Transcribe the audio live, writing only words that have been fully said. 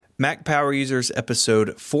Mac Power Users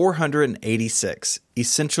episode 486,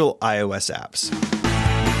 Essential iOS Apps.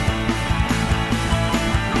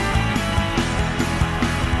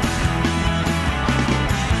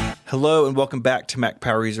 Hello and welcome back to Mac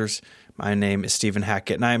Power Users. My name is Stephen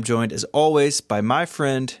Hackett and I am joined as always by my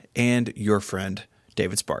friend and your friend,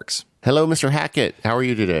 David Sparks. Hello, Mr. Hackett. How are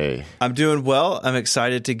you today? I'm doing well. I'm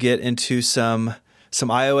excited to get into some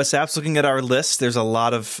iOS apps. Looking at our list, there's a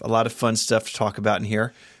lot of fun stuff to talk about in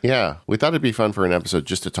here. Yeah, we thought it'd be fun for an episode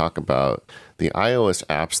just to talk about the iOS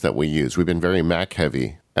apps that we use. We've been very Mac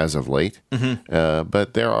heavy as of late,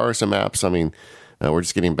 but there are some apps. I mean, we're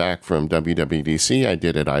just getting back from WWDC. I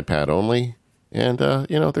did it iPad only, and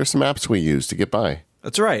there's some apps we use to get by.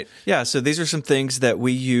 That's right. Yeah, so these are some things that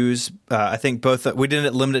we use. I think both we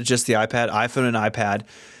didn't limit it just the iPad, iPhone, and iPad.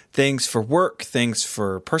 Things for work, things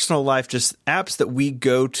for personal life, just apps that we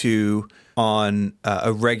go to on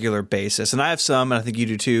a regular basis. And I have some, and I think you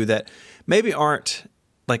do too, that maybe aren't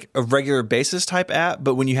like a regular basis type app,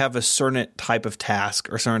 but when you have a certain type of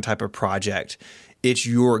task or certain type of project, it's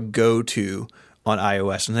your go-to on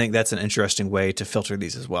iOS. And I think that's an interesting way to filter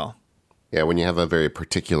these as well. Yeah, when you have a very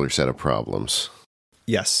particular set of problems.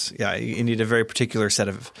 Yes. Yeah. You need a very particular set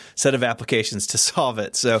of applications to solve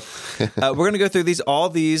it. So we're going to go through these. All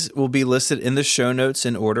these will be listed in the show notes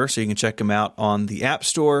in order, so you can check them out on the App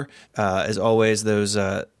Store. As always, those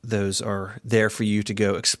are there for you to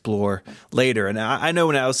go explore later. And I know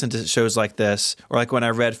when I listen to shows like this, or like when I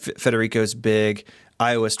read Federico's big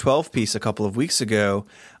iOS 12 piece a couple of weeks ago,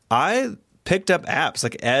 I picked up apps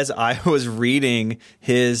like as I was reading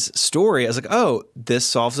his story. I was like, oh, this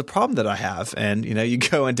solves a problem that I have. And, you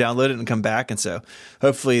go and download it and come back. And so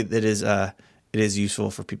hopefully it is useful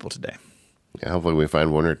for people today. Yeah, hopefully we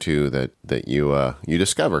find one or two that you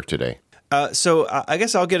discover today. So I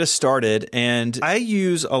guess I'll get us started. And I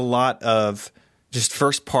use a lot of just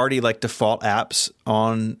first party like default apps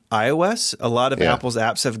on iOS. A lot of Apple's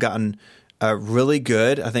apps have gotten really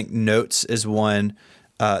good. I think Notes is one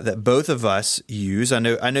that both of us use. I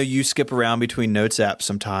know you skip around between Notes apps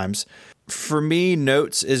sometimes. For me,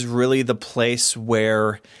 Notes is really the place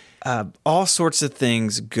where all sorts of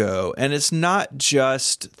things go. And it's not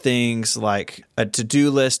just things like a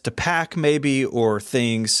to-do list to pack maybe, or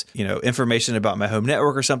things, information about my home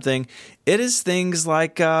network or something. It is things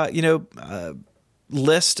like,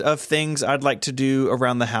 list of things I'd like to do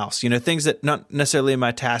around the house, things that not necessarily in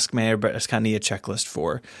my task manager, but I just kind of need a checklist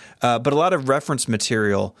for, but a lot of reference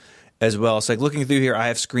material as well. So like looking through here, I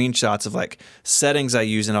have screenshots of like settings I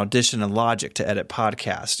use in Audition and Logic to edit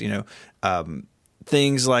podcasts,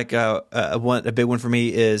 things like a big one for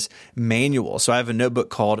me is manuals. So I have a notebook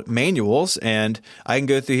called Manuals, and I can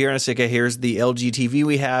go through here and I say, okay, here's the LG TV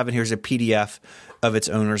we have, and here's a PDF of its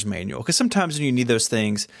owner's manual. Because sometimes when you need those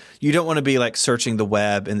things, you don't want to be like searching the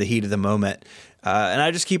web in the heat of the moment. And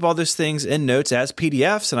I just keep all those things in Notes as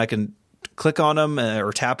PDFs, and I can click on them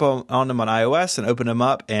or tap on them on iOS and open them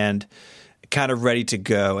up and kind of ready to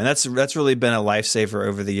go. And that's really been a lifesaver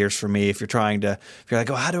over the years for me. If you're like,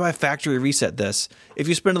 oh, how do I factory reset this? If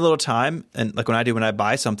you spend a little time, and like when I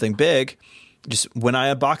buy something big, just when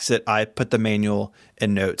I unbox it, I put the manual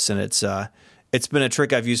in Notes, and it's been a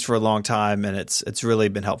trick I've used for a long time, and it's really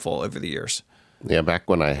been helpful over the years. Yeah, back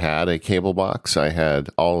when I had a cable box, I had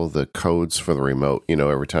all of the codes for the remote.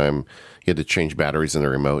 Every time you had to change batteries in the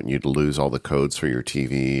remote, and you'd lose all the codes for your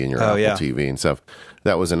TV and your Apple TV and stuff.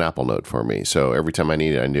 That was an Apple Note for me. So every time I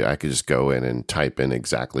needed, I knew I could just go in and type in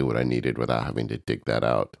exactly what I needed without having to dig that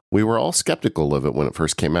out. We were all skeptical of it when it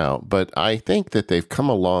first came out, but I think that they've come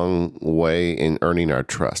a long way in earning our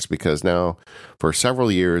trust, because now for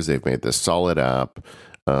several years they've made this solid app.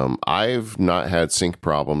 I've not had sync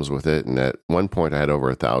problems with it, and at one point I had over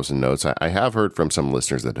 1,000 notes. I have heard from some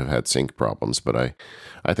listeners that have had sync problems, but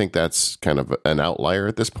I think that's kind of an outlier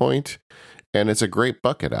at this point. And it's a great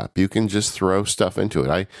bucket app. You can just throw stuff into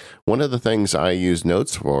it. One of the things I use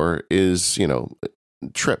Notes for is,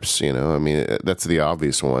 trips. I mean, that's the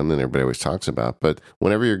obvious one that everybody always talks about. But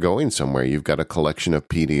whenever you're going somewhere, you've got a collection of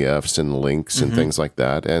PDFs and links and things like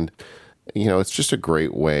that. And it's just a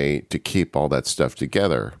great way to keep all that stuff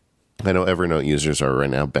together. I know Evernote users are right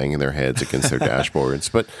now banging their heads against their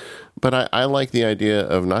dashboards, but I like the idea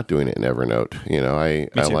of not doing it in Evernote. I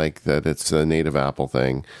like that it's a native Apple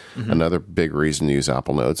thing. Another big reason to use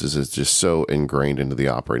Apple Notes is it's just so ingrained into the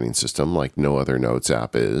operating system, like no other Notes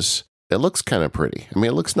app is. it looks kind of pretty. I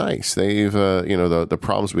mean, it looks nice. They've, the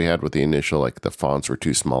problems we had with the initial, like the fonts were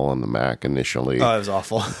too small on the Mac initially. Oh, it was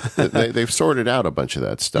awful. They've sorted out a bunch of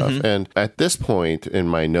that stuff. Mm-hmm. And at this point in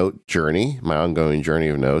my note journey, my ongoing journey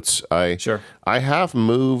of notes, I have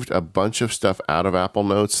moved a bunch of stuff out of Apple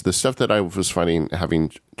Notes. The stuff that I was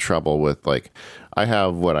having trouble with, like I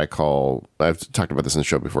have what I call, I've talked about this in the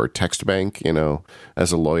show before, text bank.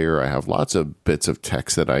 As a lawyer, I have lots of bits of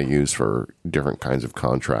text that I use for different kinds of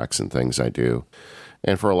contracts and things I do.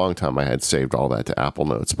 And for a long time, I had saved all that to Apple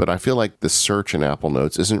Notes. But I feel like the search in Apple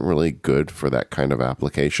Notes isn't really good for that kind of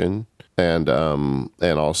application. And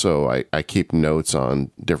also, I keep notes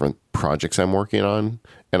on different projects I'm working on.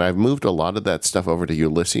 And I've moved a lot of that stuff over to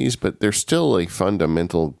Ulysses, but there's still a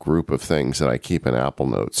fundamental group of things that I keep in Apple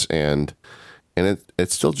Notes. And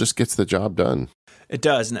it still just gets the job done. It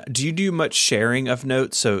does. Now, do you do much sharing of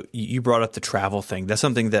notes? So you brought up the travel thing. That's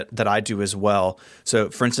something that I do as well. So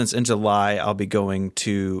for instance, in July, I'll be going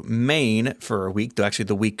to Maine for a week, actually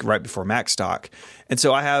the week right before MacStock. And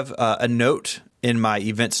so I have a note in my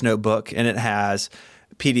events notebook, and it has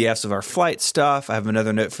PDFs of our flight stuff. I have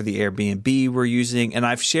another note for the Airbnb we're using, and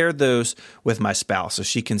I've shared those with my spouse so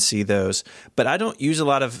she can see those. But I don't use a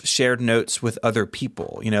lot of shared notes with other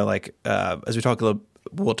people. As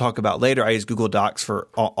we'll talk about later, I use Google Docs for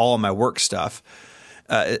all of my work stuff.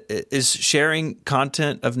 Is sharing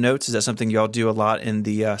content of notes, is that something y'all do a lot in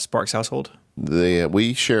the Sparks household?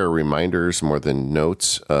 We share reminders more than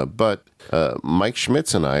notes, but Mike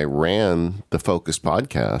Schmitz and I ran the Focus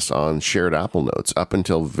podcast on shared Apple Notes up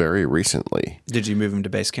until very recently. Did you move him to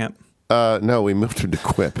Basecamp? No, we moved him to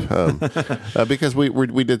Quip because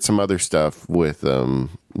we did some other stuff with the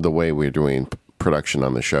way we're doing production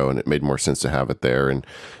on the show, and it made more sense to have it there.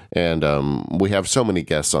 And we have so many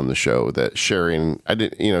guests on the show that sharing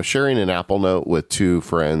an Apple Note with two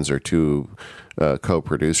friends or two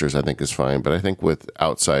co-producers, I think is fine. But I think with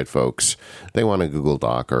outside folks, they want a Google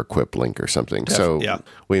Doc or a Quip link or something.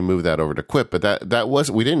 We moved that over to Quip, but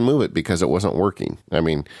we didn't move it because it wasn't working. I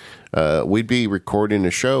mean, we'd be recording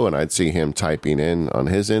a show and I'd see him typing in on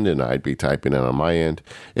his end and I'd be typing in on my end.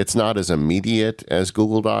 It's not as immediate as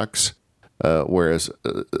Google Docs. Whereas,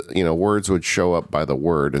 words would show up by the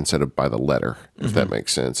word instead of by the letter, if that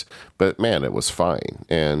makes sense. But man, it was fine.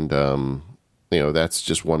 And, that's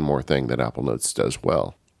just one more thing that Apple Notes does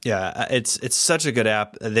well. Yeah, it's such a good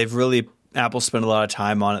app. Apple spent a lot of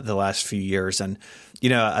time on it the last few years. And,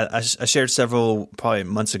 I shared several, probably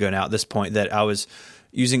months ago now at this point, that I was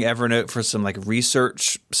using Evernote for some like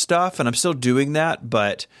research stuff. And I'm still doing that.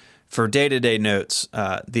 But for day-to-day notes,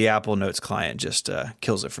 the Apple Notes client just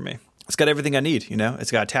kills it for me. It's got everything I need,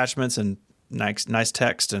 It's got attachments and nice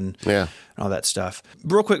text and all that stuff.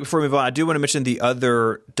 Real quick before we move on, I do want to mention the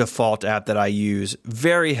other default app that I use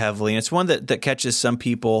very heavily, and it's one that catches some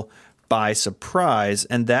people by surprise,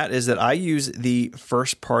 and that is that I use the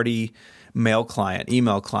first-party email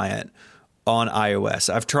client on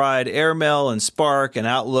iOS. I've tried AirMail and Spark and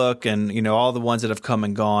Outlook and all the ones that have come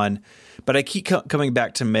and gone. But I keep coming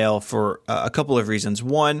back to Mail for a couple of reasons.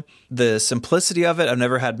 One, the simplicity of it. I've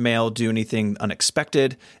never had Mail do anything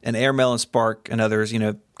unexpected. And AirMail and Spark and others,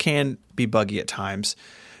 can be buggy at times.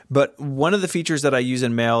 But one of the features that I use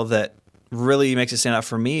in Mail that really makes it stand out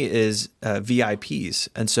for me is VIPs.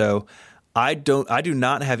 And so I do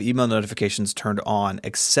not have email notifications turned on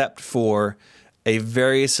except for a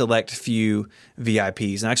very select few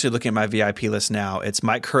VIPs. And actually looking at my VIP list now, it's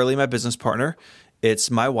Mike Hurley, my business partner.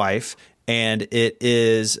 It's my wife, and it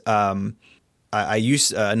is I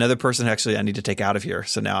use another person actually I need to take out of here.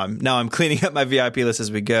 So now I'm cleaning up my VIP list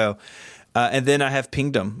as we go. And then I have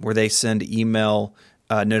Pingdom, where they send email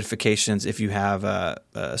notifications if you have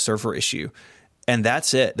a server issue. And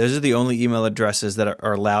that's it. Those are the only email addresses that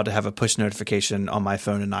are allowed to have a push notification on my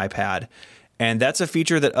phone and iPad. And that's a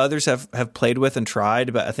feature that others have played with and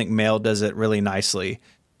tried, but I think Mail does it really nicely.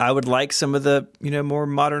 I would like some of the more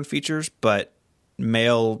modern features, but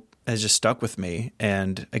Mail has just stuck with me.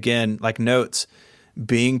 And again, like Notes,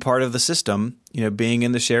 being part of the system, being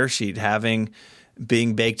in the share sheet,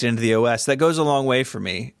 being baked into the OS, that goes a long way for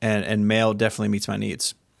me. And Mail definitely meets my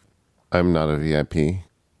needs. I'm not a VIP.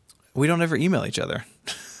 We don't ever email each other.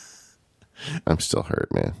 I'm still hurt,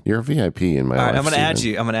 man. You're a VIP in my life. All right, I'm going to add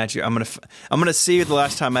you. I'm going to see the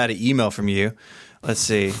last time I had an email from you. Let's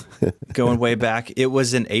see. Going way back. It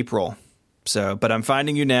was in April. But I'm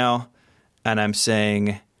finding you now. And I'm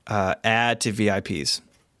saying add to VIPs.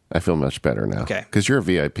 I feel much better now. Okay. Because you're a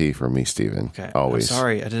VIP for me, Steven. Okay. Always. I'm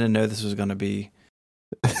sorry. I didn't know this was going to be.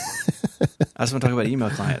 I just want to talk about email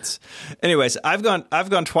clients. Anyways, I've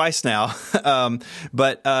gone twice now.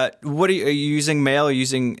 But what are you using Mail? Are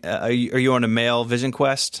you on a Mail Vision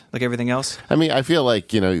Quest like everything else? I mean, I feel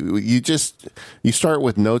like, you start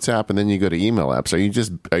with Notes app and then you go to email apps.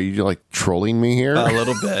 Are you like trolling me here? A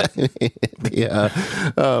little bit. Yeah.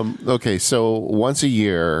 Okay. So once a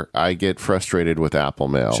year I get frustrated with Apple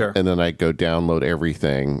Mail, Sure. And then I go download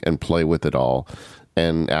everything and play with it all.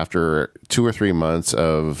 And after 2 or 3 months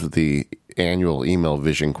of the annual email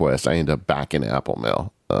Vision Quest, I end up back in Apple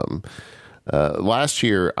Mail. Last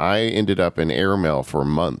year, I ended up in AirMail for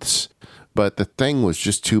months, but the thing was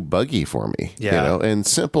just too buggy for me. Yeah. And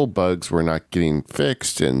simple bugs were not getting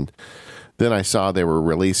fixed. And then I saw they were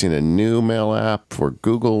releasing a new mail app for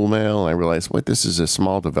Google Mail. I realized, wait, this is a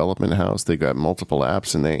small development house. They got multiple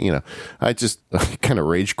apps, and I just kind of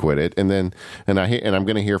rage quit it. And I'm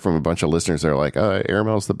going to hear from a bunch of listeners that are like,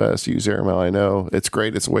 AirMail's the best. Use AirMail. I know it's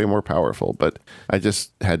great. It's way more powerful, but I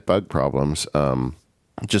just had bug problems.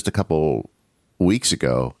 Just a couple weeks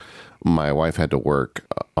ago, my wife had to work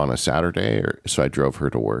on a Saturday, so I drove her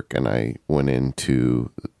to work, and I went into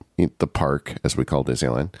the park, as we call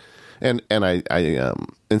Disneyland. And I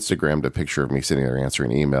Instagrammed a picture of me sitting there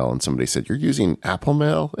answering email, and somebody said, "You're using Apple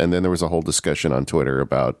Mail?" And then there was a whole discussion on Twitter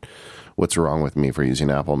about what's wrong with me for using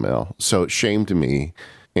Apple Mail. So it shamed me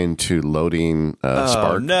into loading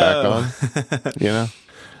Spark back on.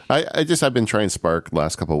 I've been trying Spark the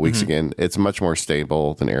last couple of weeks again. It's much more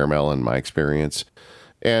stable than AirMail in my experience.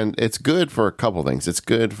 And it's good for a couple things. It's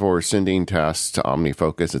good for sending tasks to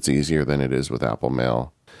OmniFocus. It's easier than it is with Apple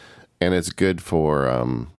Mail. And it's good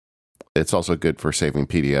for... It's also good for saving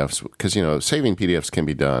PDFs because, saving PDFs can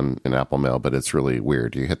be done in Apple Mail, but it's really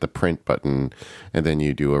weird. You hit the print button and then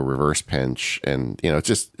you do a reverse pinch and,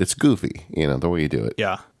 it's goofy, the way you do it.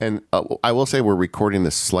 Yeah. And I will say we're recording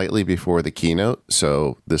this slightly before the keynote,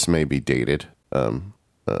 so this may be dated.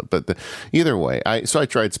 But either way, I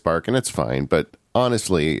tried Spark and it's fine. But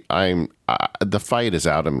honestly, the fight is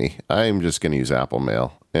out of me. I'm just going to use Apple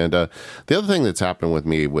Mail. And the other thing that's happened with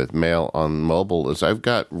me with Mail on mobile is I've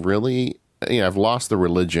got I've lost the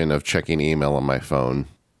religion of checking email on my phone.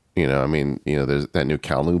 There's that new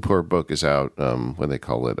Cal Newport book is out. What they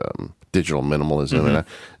call it, digital minimalism.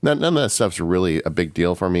 And none of that stuff's really a big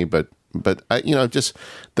deal for me. But just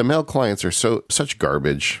the mail clients are such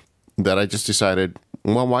garbage that I just decided,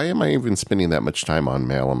 well, why am I even spending that much time on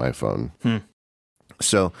mail on my phone?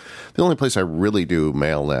 So the only place I really do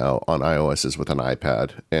mail now on iOS is with an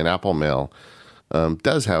iPad, and Apple Mail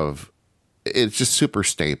does have, it's just super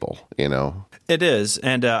stable, It is.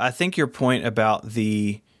 And I think your point about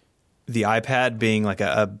the iPad being like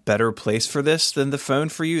a better place for this than the phone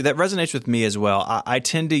for you, that resonates with me as well. I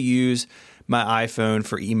tend to use my iPhone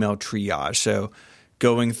for email triage. So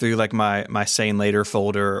going through like my Sane Later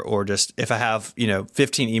folder, or just if I have,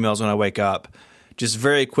 15 emails when I wake up, just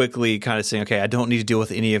very quickly kind of saying, okay, I don't need to deal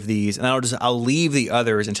with any of these. And I'll leave the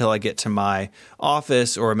others until I get to my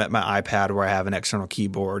office or I'm at my iPad where I have an external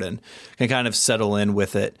keyboard and can kind of settle in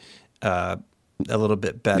with it a little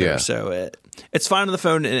bit better. Yeah. So it's fine on the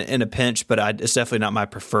phone in a pinch, but it's definitely not my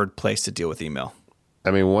preferred place to deal with email.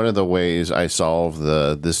 I mean, one of the ways I solve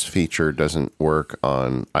this feature doesn't work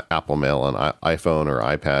on Apple Mail on iPhone or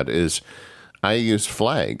iPad is I use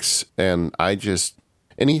flags, and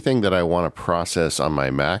anything that I want to process on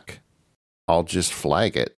my Mac, I'll just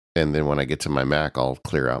flag it. And then when I get to my Mac, I'll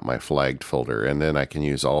clear out my flagged folder. And then I can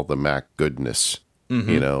use all the Mac goodness,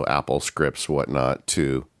 Apple scripts, whatnot,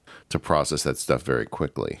 to process that stuff very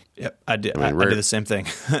quickly. Yep, I do the same thing.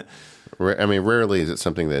 Rarely is it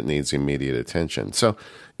something that needs immediate attention. So,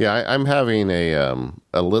 yeah, I'm having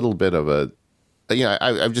a little bit of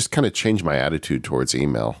I've just kind of changed my attitude towards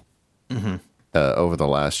email. Over the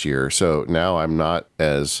last year. So now I'm not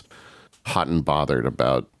as hot and bothered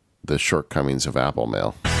about the shortcomings of Apple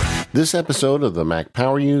Mail. This episode of the Mac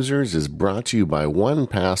Power Users is brought to you by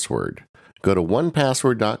 1Password. Go to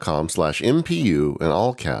 1password.com/MPU in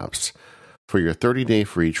all caps for your 30-day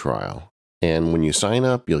free trial. And when you sign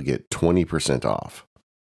up, you'll get 20% off.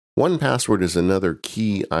 1Password is another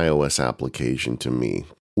key iOS application to me.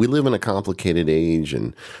 We live in a complicated age,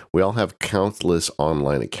 and we all have countless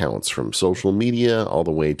online accounts, from social media all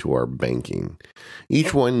the way to our banking.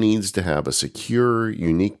 Each one needs to have a secure,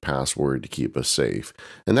 unique password to keep us safe,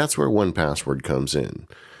 and that's where 1Password comes in.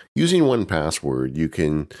 Using 1Password, you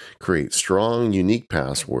can create strong, unique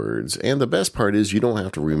passwords, and the best part is you don't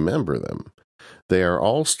have to remember them. They are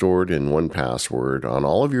all stored in 1Password on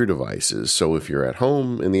all of your devices, so if you're at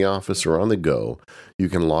home, in the office, or on the go, you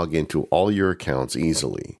can log into all your accounts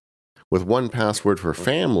easily. With 1Password for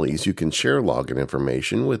families, you can share login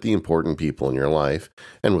information with the important people in your life.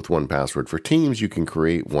 And with 1Password for teams, you can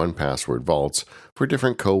create 1Password vaults for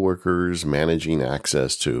different coworkers, managing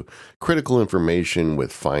access to critical information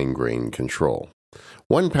with fine-grained control.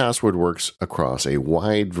 1Password works across a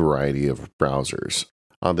wide variety of browsers.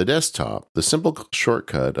 On the desktop, the simple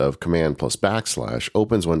shortcut of Command plus /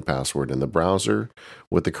 opens 1Password in the browser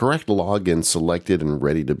with the correct login selected and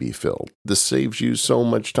ready to be filled. This saves you so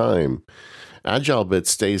much time. AgileBit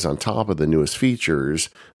stays on top of the newest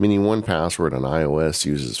features, meaning 1Password on iOS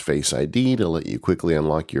uses Face ID to let you quickly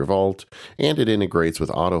unlock your vault, and it integrates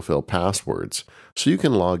with autofill passwords, so you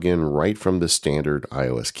can log in right from the standard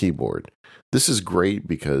iOS keyboard. This is great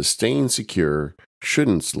because staying secure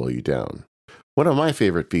shouldn't slow you down. One of my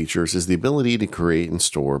favorite features is the ability to create and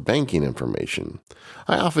store banking information.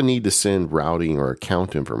 I often need to send routing or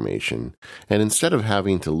account information, and instead of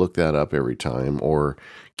having to look that up every time or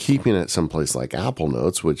keeping it someplace like Apple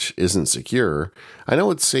Notes, which isn't secure, I know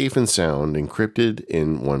it's safe and sound, encrypted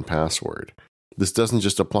in 1Password. This doesn't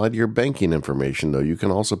just apply to your banking information, though. You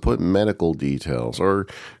can also put medical details or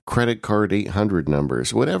credit card 800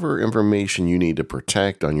 numbers. Whatever information you need to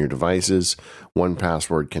protect on your devices,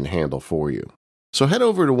 1Password can handle for you. So head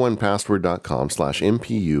over to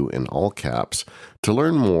 1password.com/MPU in all caps to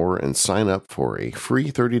learn more and sign up for a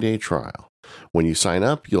free 30-day trial. When you sign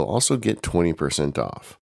up, you'll also get 20%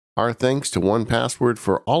 off. Our thanks to 1Password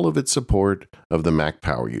for all of its support of the Mac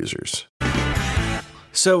Power users.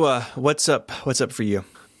 So, what's up? What's up for you?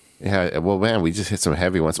 Yeah, well, man, we just hit some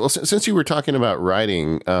heavy ones. Well, since you were talking about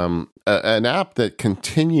writing, an app that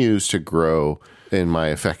continues to grow in my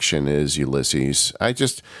affection is Ulysses. I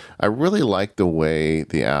really like the way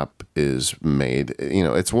the app is made. You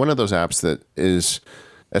know, it's one of those apps that is,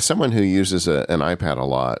 as someone who uses an iPad a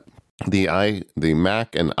lot, the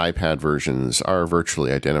Mac and iPad versions are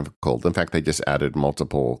virtually identical. In fact, they just added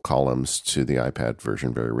multiple columns to the iPad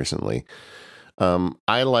version very recently.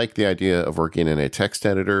 I like the idea of working in a text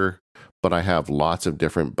editor, but I have lots of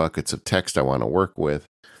different buckets of text I want to work with.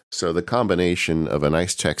 So the combination of a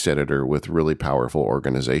nice text editor with really powerful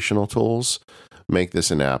organizational tools make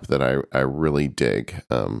this an app that I really dig.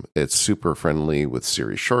 It's super friendly with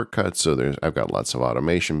Siri shortcuts, so I've got lots of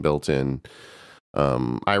automation built in.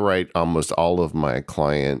 I write almost all of my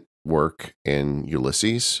client work in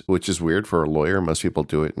Ulysses, which is weird for a lawyer. Most people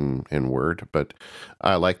do it in Word, but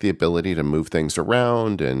I like the ability to move things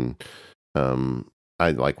around, and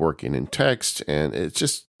I like working in text, and it's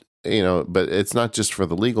just, but it's not just for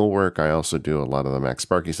the legal work. I also do a lot of the Mac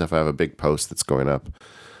Sparky stuff. I have a big post that's going up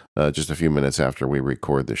just a few minutes after we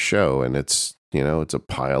record the show, and it's a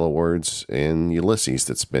pile of words in Ulysses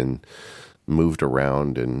that's been moved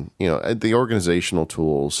around, and the organizational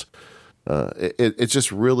tools. It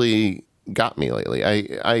just really got me lately.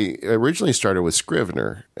 I originally started with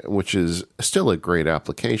Scrivener, which is still a great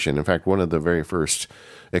application. In fact, one of the very first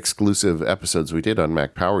exclusive episodes we did on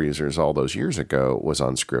Mac Power Users all those years ago was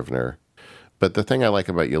on Scrivener. But the thing I like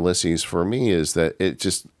about Ulysses for me is that it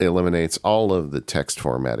just eliminates all of the text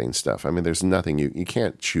formatting stuff. I mean, there's nothing, you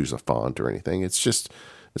can't choose a font or anything. It's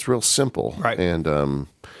real simple. Right.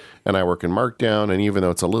 And I work in Markdown, and even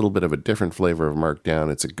though it's a little bit of a different flavor of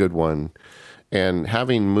Markdown, it's a good one. And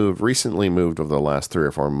having recently moved over the last 3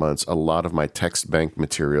 or 4 months, a lot of my text bank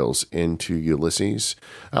materials into Ulysses.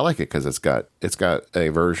 I like it because it's got a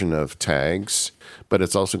version of tags, but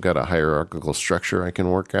it's also got a hierarchical structure I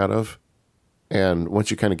can work out of. And once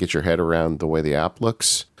you kind of get your head around the way the app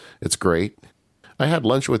looks, it's great. I had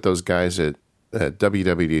lunch with those guys at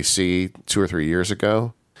WWDC 2 or 3 years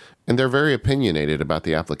ago, and they're very opinionated about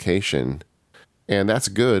the application. And that's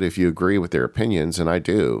good if you agree with their opinions, and I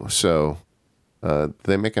do. So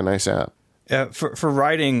they make a nice app. For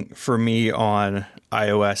writing for me on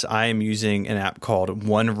iOS, I am using an app called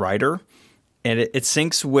OneWriter, and it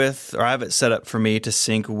syncs with, or I have it set up for me to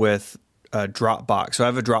sync with Dropbox. So I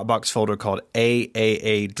have a Dropbox folder called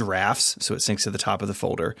AAA Drafts, so it syncs to the top of the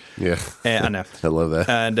folder. Yeah, and I know. I love that.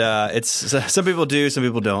 And it's some people do, some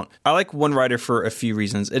people don't. I like OneWriter for a few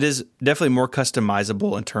reasons. It is definitely more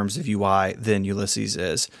customizable in terms of UI than Ulysses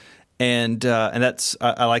is. And that's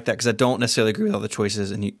I like that because I don't necessarily agree with all the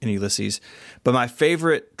choices in Ulysses. But my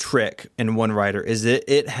favorite trick in OneWriter is that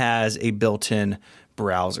it has a built-in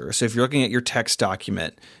browser. So if you're looking at your text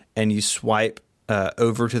document and you swipe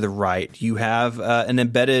over to the right, you have an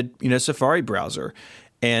embedded Safari browser.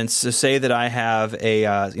 And so say that I have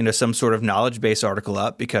a some sort of knowledge base article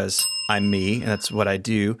up because I'm me and that's what I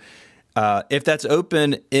do. If that's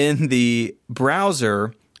open in the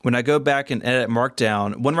browser, when I go back and edit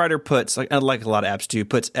Markdown, OneWriter puts, like a lot of apps do,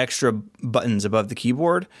 puts extra buttons above the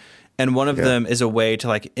keyboard. And one of them is a way to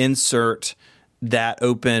like insert that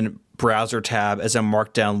open browser tab as a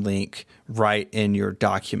markdown link right in your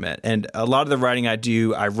document. And a lot of the writing I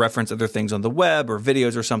do, I reference other things on the web or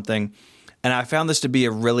videos or something. And I found this to be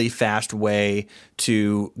a really fast way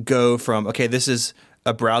to go from, okay, this is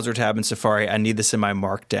a browser tab in Safari. I need this in my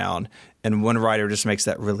markdown. And OneWriter just makes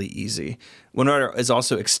that really easy. OneWriter is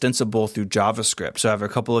also extensible through JavaScript. So I have a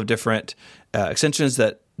couple of different extensions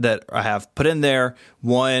that I have put in there.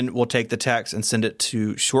 One will take the text and send it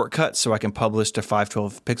to Shortcuts so I can publish to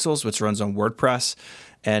 512 pixels, which runs on WordPress,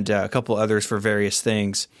 and a couple others for various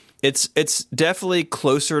things. It's definitely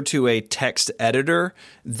closer to a text editor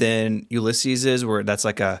than Ulysses is, where that's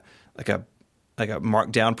like a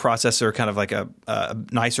markdown processor, kind of like a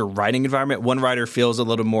nicer writing environment. OneWriter feels a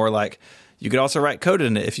little more like you could also write code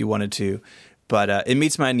in it if you wanted to, but it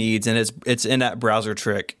meets my needs, and it's in that browser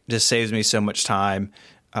trick. Just saves me so much time.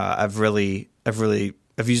 I've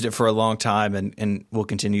used it for a long time and will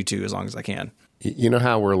continue to as long as I can. You know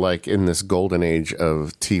how we're like in this golden age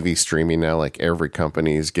of TV streaming now, like every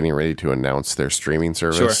company is getting ready to announce their streaming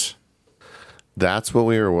service. Sure. That's what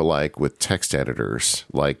we were like with text editors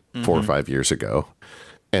like 4 or 5 years ago.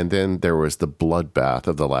 And then there was the bloodbath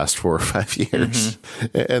of the last 4 or 5 years.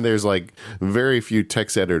 And there's like very few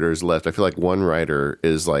text editors left. I feel like OneWriter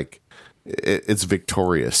is like, it's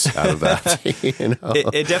victorious out of that. You know?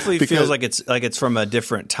 It definitely feels like it's from a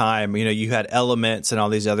different time. You know, you had Elements and all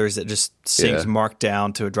these others that just syncs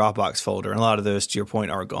Markdown to a Dropbox folder, and a lot of those, to your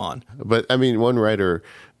point, are gone. But I mean, OneWriter,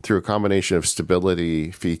 through a combination of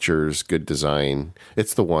stability, features, good design,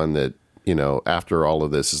 it's the one that, you know, after all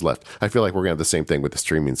of this is left. I feel like we're going to have the same thing with the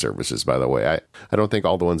streaming services, by the way. I don't think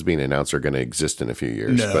all the ones being announced are going to exist in a few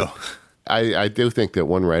years. No. But I do think that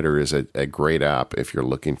OneWriter is a great app if you're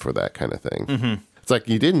looking for that kind of thing. Mm-hmm. It's like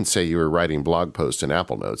you didn't say you were writing blog posts in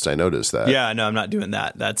Apple Notes. I noticed that. Yeah, no, I'm not doing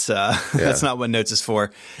that. That's not what Notes is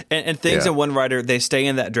for. And things in OneWriter, they stay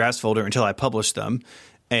in that drafts folder until I publish them,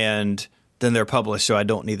 and then they're published, so I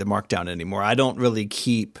don't need the markdown anymore. I don't really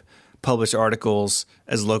keep published articles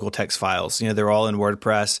as local text files. You know, they're all in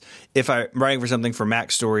WordPress. If I'm writing for something for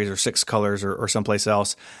Mac Stories or Six Colors or someplace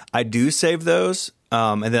else, I do save those,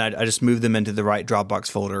 and then I just move them into the right Dropbox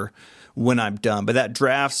folder when I'm done. But that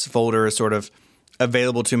drafts folder is sort of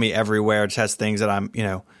available to me everywhere. It just has things that I'm, you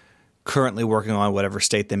know, currently working on, whatever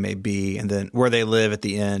state they may be, and then where they live at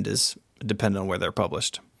the end is dependent on where they're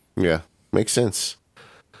published. Yeah, makes sense.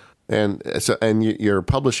 And so, your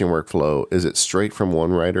publishing workflow, is it straight from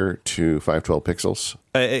OneWriter to 512 pixels?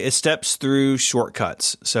 It steps through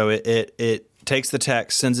Shortcuts. So it takes the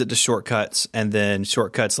text, sends it to Shortcuts, and then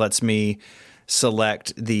Shortcuts lets me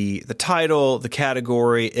select the title, the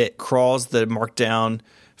category. It crawls the markdown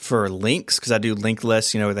for links, because I do link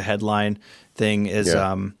lists, you know, where the headline thing is.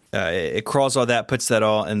 It crawls all that, puts that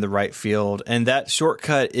all in the right field. And that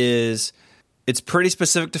shortcut it's pretty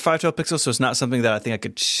specific to 512 pixels, so it's not something that I think I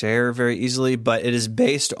could share very easily, but it is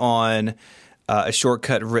based on a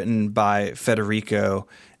shortcut written by Federico,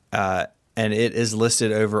 and it is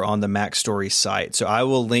listed over on the Mac Story site. So I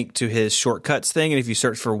will link to his shortcuts thing, and if you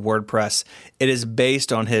search for WordPress, it is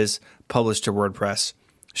based on his published to WordPress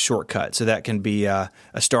shortcut. So that can be a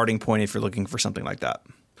starting point if you're looking for something like that.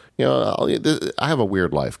 You know, I have a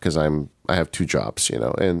weird life because I have 2 jobs, you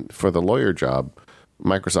know, and for the lawyer job,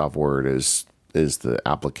 Microsoft Word is the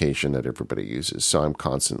application that everybody uses. So I'm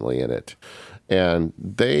constantly in it. And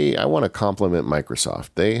I want to compliment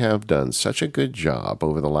Microsoft. They have done such a good job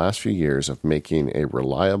over the last few years of making a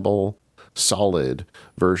reliable, solid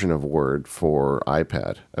version of Word for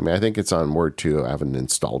iPad. I mean, I think it's on Word too. I haven't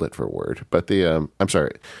installed it for Word. But I'm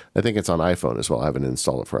sorry, I think it's on iPhone as well. I haven't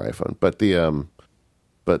installed it for iPhone.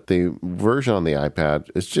 But the version on the iPad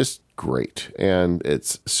is just great. And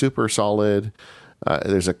it's super solid.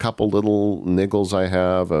 There's a couple little niggles I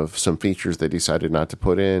have of some features they decided not to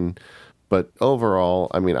put in. But overall,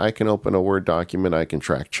 I mean, I can open a Word document. I can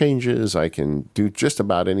track changes. I can do just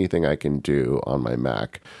about anything I can do on my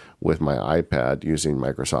Mac with my iPad using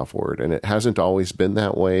Microsoft Word. And it hasn't always been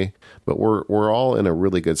that way, but we're all in a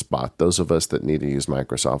really good spot, those of us that need to use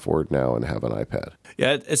Microsoft Word now and have an iPad.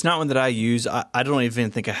 Yeah, it's not one that I use. I don't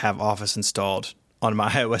even think I have Office installed on my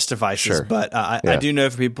iOS devices, sure. But I do know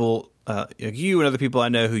for people like you and other people I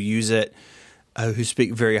know who use it, who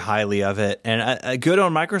speak very highly of it. And good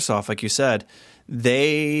on Microsoft, like you said.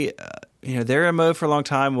 They, their MO for a long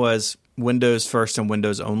time was Windows first and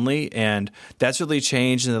Windows only, and that's really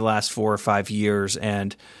changed in the last 4 or 5 years.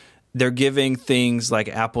 And they're giving things like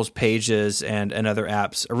Apple's Pages and other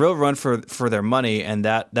apps a real run for their money, and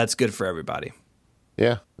that's good for everybody.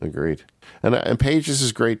 Yeah, agreed. And Pages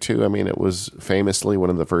is great too. I mean, it was famously one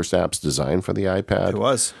of the first apps designed for the iPad. It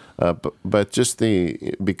was. But just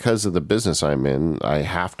because of the business I'm in, I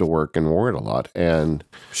have to work in Word a lot. And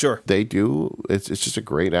sure, they do. It's just a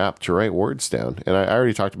great app to write words down. And I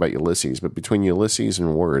already talked about Ulysses, but between Ulysses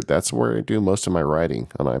and Word, that's where I do most of my writing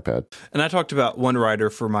on iPad. And I talked about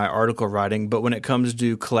OneWriter for my article writing, but when it comes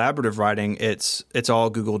to collaborative writing, it's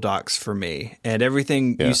all Google Docs for me. And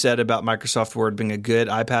everything you said about Microsoft Word being a good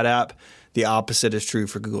iPad app, the opposite is true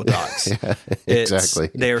for Google Docs. Yeah, exactly.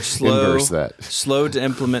 They are slow to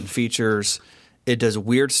implement features. It does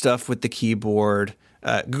weird stuff with the keyboard.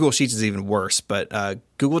 Google Sheets is even worse, but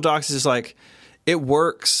Google Docs is like, it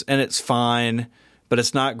works and it's fine, but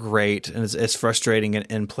it's not great and it's frustrating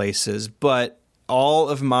in places. But all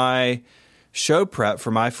of my show prep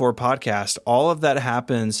for my 4 podcast, all of that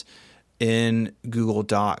happens in Google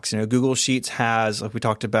Docs. Google Sheets has, like we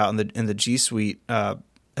talked about in the G Suite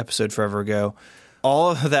episode forever ago,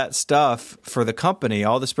 all of that stuff for the company,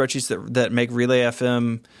 all the spreadsheets that make Relay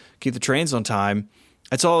FM keep the trains on time,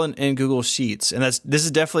 it's all in Google Sheets. And this is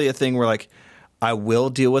definitely a thing where like I will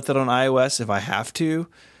deal with it on iOS if I have to,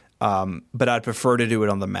 but I'd prefer to do it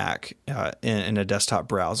on the Mac in a desktop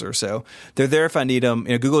browser. So they're there if I need them.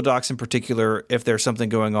 Google Docs in particular, if there's something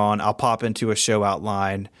going on, I'll pop into a show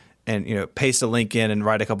outline and paste a link in and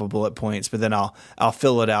write a couple bullet points, but then I'll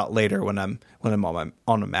fill it out later when I'm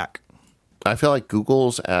on a Mac. I feel like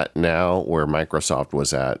Google's at now where Microsoft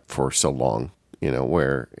was at for so long.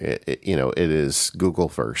 Where it is Google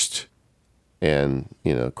first, and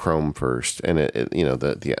Chrome first, and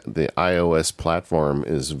the iOS platform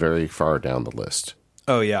is very far down the list.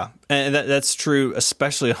 Oh yeah, and that's true,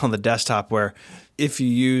 especially on the desktop, where if you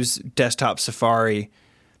use desktop Safari.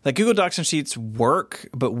 Like Google Docs and Sheets work,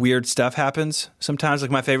 but weird stuff happens sometimes. Like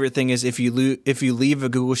my favorite thing is if you leave a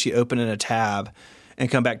Google Sheet open in a tab and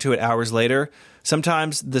come back to it hours later,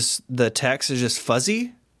 sometimes the text is just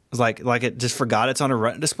fuzzy. It's like it just forgot it's on a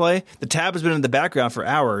run display. The tab has been in the background for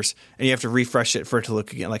hours, and you have to refresh it for it to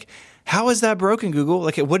look again. Like, how is that broken, Google?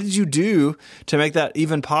 Like, what did you do to make that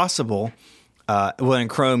even possible? Well, in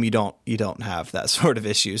Chrome, you don't have that sort of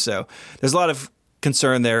issue. So there's a lot of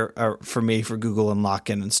concern there for me for Google and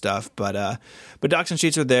lock-in and stuff, but Docs and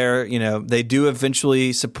Sheets are there. They do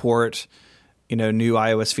eventually support new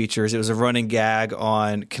iOS features. It was a running gag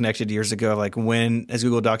on Connected years ago, like when as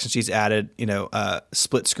Google Docs and Sheets added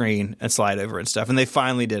split screen and slide over and stuff, and they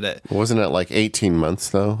finally did it. Wasn't it like 18 months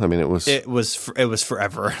though? I mean, it was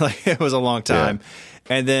forever. Like it was a long time,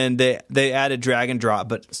 and then they added drag and drop,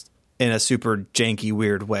 but in a super janky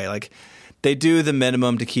weird way. Like they do the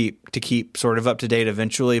minimum to keep sort of up to date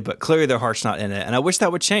eventually, but clearly their heart's not in it. And I wish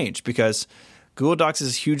that would change because Google Docs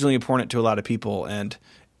is hugely important to a lot of people, and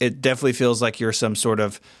it definitely feels like you're some sort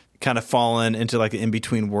of kind of fallen into like an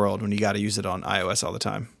in-between world when you got to use it on iOS all the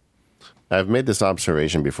time. I've made this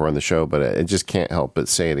observation before on the show, but I just can't help but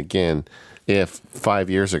say it again. If 5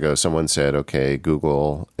 years ago someone said, okay,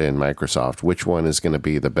 Google and Microsoft, which one is going to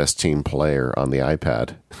be the best team player on the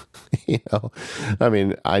iPad? I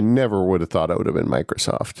mean, I never would have thought it would have been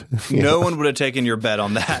Microsoft. No one would have taken your bet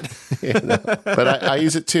on that. But I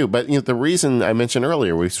use it too. But the reason I mentioned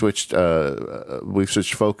earlier, we've switched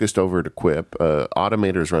focused over to Quip.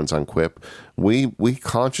 Automators runs on Quip. We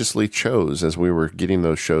consciously chose as we were getting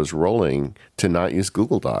those shows rolling to not use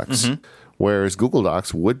Google Docs. Mm-hmm. Whereas Google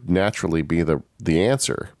Docs would naturally be the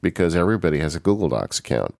answer because everybody has a Google Docs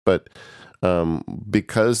account. But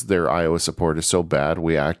because their iOS support is so bad,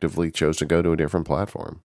 we actively chose to go to a different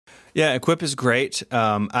platform. Yeah, Quip is great.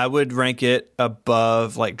 I would rank it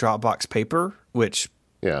above like Dropbox Paper, which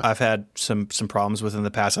I've had some problems with in the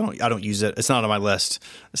past. I don't use it. It's not on my list.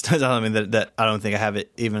 It's not something that I don't think I have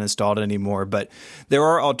it even installed anymore. But there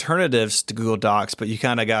are alternatives to Google Docs, but you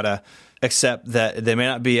kind of gotta accept that they may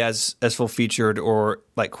not be as full featured, or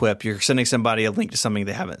like Quip, you're sending somebody a link to something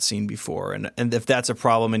they haven't seen before. And if that's a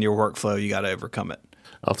problem in your workflow, you got to overcome it.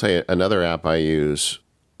 I'll tell you, another app I use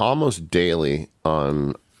almost daily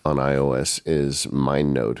on iOS is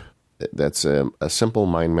MindNode. That's a simple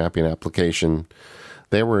mind mapping application.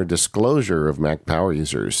 They were a disclosure of Mac Power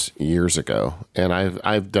users years ago, and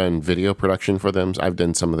I've done video production for them. I've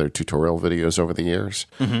done some of their tutorial videos over the years.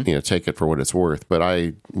 Mm-hmm. Take it for what it's worth. But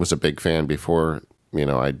I was a big fan before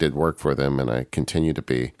I did work for them, and I continue to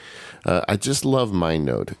be. I just love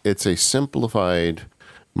MindNode. It's a simplified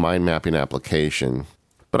mind mapping application,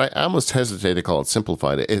 but I almost hesitate to call it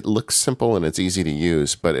simplified. It looks simple and it's easy to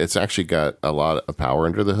use, but it's actually got a lot of power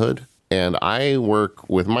under the hood. And I work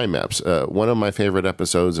with mind maps. One of my favorite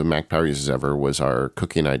episodes of Mac Power Users ever was our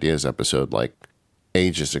Cooking Ideas episode, like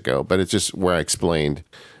ages ago. But it's just where I explained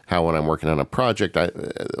how when I'm working on a project,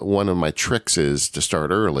 one of my tricks is to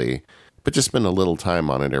start early, but just spend a little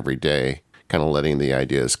time on it every day, kind of letting the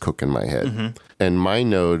ideas cook in my head. Mm-hmm. And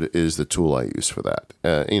MindNode is the tool I use for that.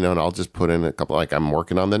 And I'll just put in a couple, like I'm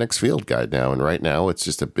working on the next field guide now. And right now it's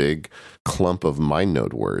just a big clump of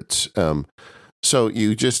MindNode words. So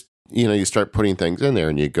you just, you start putting things in there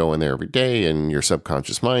and you go in there every day and your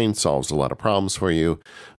subconscious mind solves a lot of problems for you.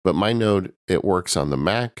 But MindNode, it works on the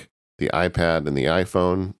Mac, the iPad, and the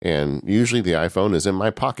iPhone. And usually the iPhone is in my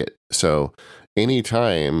pocket. So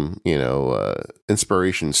anytime,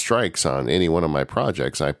 inspiration strikes on any one of my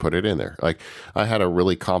projects, I put it in there. Like I had a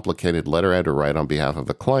really complicated letter I had to write on behalf of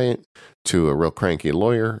a client to a real cranky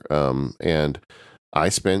lawyer. And I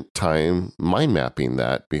spent time mind mapping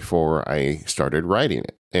that before I started writing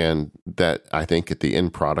it. And that I think at the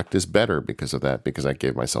end product is better because of that, because I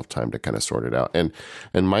gave myself time to kind of sort it out. And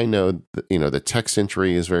MindNode, the text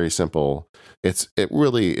entry is very simple. It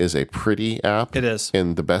really is a pretty app. It is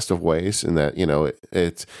in the best of ways, in that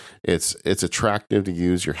it's attractive to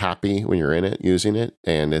use. You're happy when you're in it using it,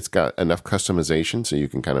 and it's got enough customization so you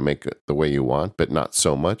can kind of make it the way you want, but not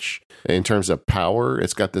so much. In terms of power,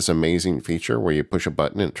 it's got this amazing feature where you push a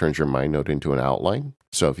button and it turns your MindNode into an outline.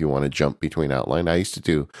 So if you want to jump between outline, I used to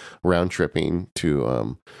do round tripping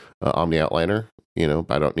to Omni Outliner,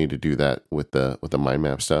 but I don't need to do that with the mind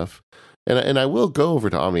map stuff. And I will go over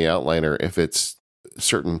to Omni Outliner if it's a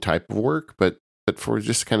certain type of work, but for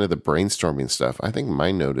just kind of the brainstorming stuff, I think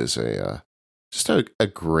MindNode is just a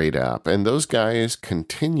great app. And those guys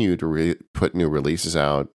continue to put new releases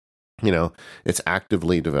out. It's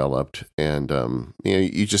actively developed, and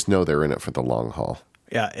you just know they're in it for the long haul.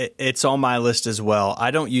 Yeah, it's on my list as well.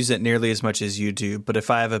 I don't use it nearly as much as you do, but if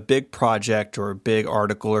I have a big project or a big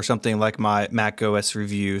article or something like my Mac OS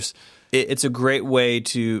reviews, it's a great way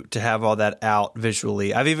to have all that out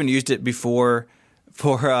visually. I've even used it before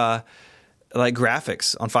for like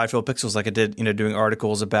graphics on 512 pixels, like I did, doing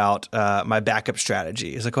articles about my backup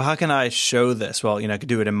strategy. It's like, well, how can I show this? Well, I could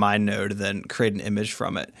do it in MindNode, then create an image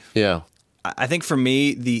from it. Yeah. I think for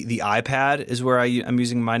me, the iPad is where I'm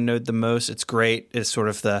using MindNode the most. It's great. It's sort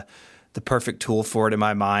of the perfect tool for it in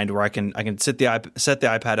my mind, where I can set the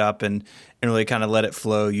iPad up and really kind of let it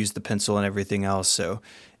flow, use the pencil and everything else. So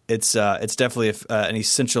it's definitely an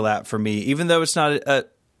essential app for me, even though it's not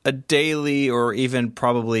a daily or even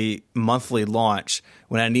probably monthly launch.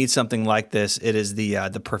 When I need something like this, it is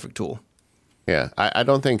the perfect tool. Yeah, I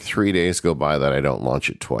don't think 3 days go by that I don't launch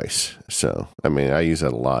it twice. So, I use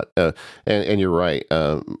it a lot. And you're right,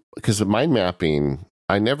 because the mind mapping,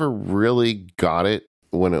 I never really got it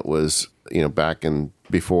when it was, back in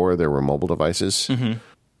before there were mobile devices.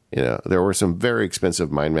 Mm-hmm. There were some very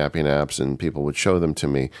expensive mind mapping apps and people would show them to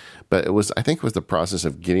me. But I think it was the process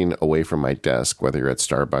of getting away from my desk, whether you're at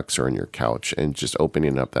Starbucks or on your couch, and just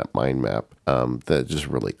opening up that mind map that just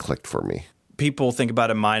really clicked for me. People think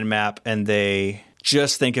about a mind map and they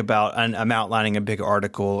just think about I'm outlining a big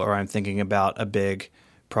article or I'm thinking about a big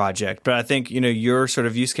project. But I think, your sort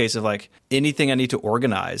of use case of like anything I need to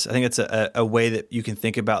organize, I think it's a way that you can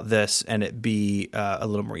think about this and it be a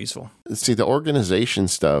little more useful. See, the organization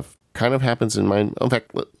stuff kind of happens in mind. In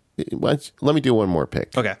fact, let me do one more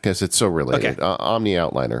pick. Okay. Because it's so related. Okay. Omni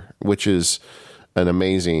Outliner, which is an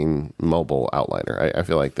amazing mobile outliner. I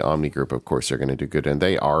feel like the Omni Group, of course, are going to do good, and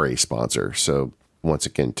they are a sponsor. So once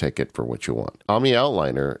again, take it for what you want. Omni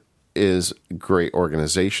Outliner is a great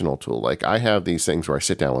organizational tool. Like I have these things where I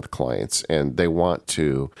sit down with clients and they want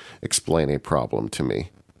to explain a problem to me.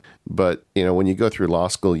 But, when you go through law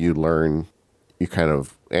school, you learn,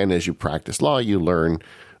 and as you practice law, you learn,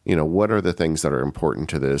 what are the things that are important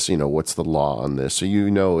to this? What's the law on this? So,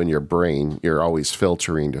 in your brain, you're always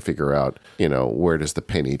filtering to figure out, where does the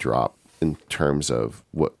penny drop in terms of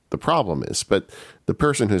what the problem is. But the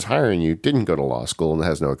person who's hiring you didn't go to law school and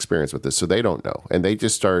has no experience with this, so they don't know. And they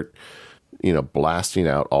just start, blasting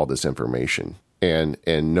out all this information and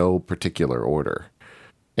in no particular order.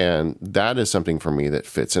 And that is something for me that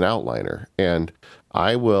fits an outliner. And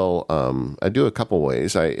I will, I do a couple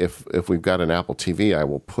ways. If we've got an Apple TV, I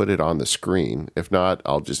will put it on the screen. If not,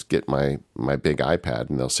 I'll just get my big iPad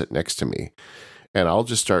and they'll sit next to me. And I'll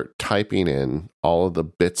just start typing in all of the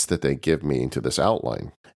bits that they give me into this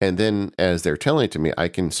outline. And then as they're telling it to me, I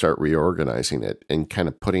can start reorganizing it and kind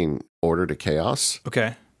of putting order to chaos.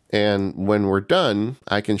 Okay. And when we're done,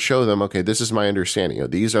 I can show them, okay, this is my understanding.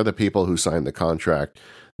 These are the people who signed the contract.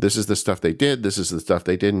 This is the stuff they did. This is the stuff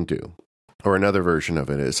they didn't do. Or another version of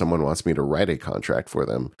it is someone wants me to write a contract for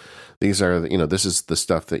them. These are, this is the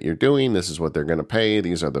stuff that you're doing. This is what they're going to pay.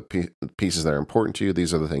 These are the pieces that are important to you.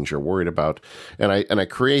 These are the things you're worried about. And I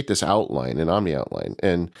create this outline, an Omni outline.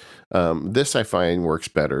 And this I find works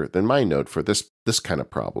better than MindNote for this kind of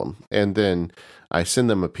problem. And then I send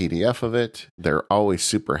them a PDF of it. They're always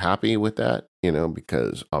super happy with that,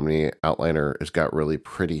 because Omni Outliner has got really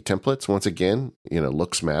pretty templates. Once again,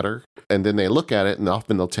 looks matter. And then they look at it, and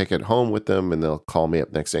often they'll take it home with them, and they'll call me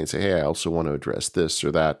up next day and say, hey, I also want to address this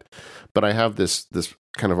or that. But I have this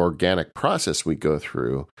kind of organic process we go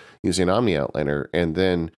through using Omni Outliner. And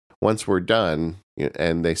then once we're done,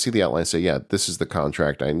 and they see the outline and say, yeah, this is the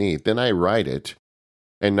contract I need, then I write it.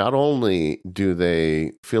 And not only do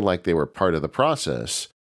they feel like they were part of the process,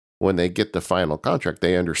 when they get the final contract,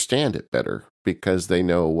 they understand it better because they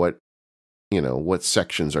know what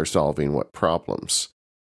sections are solving what problems.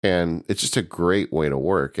 And it's just a great way to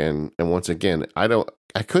work. And once again, I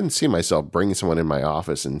couldn't see myself bringing someone in my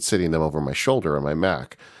office and sitting them over my shoulder on my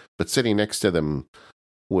Mac, but sitting next to them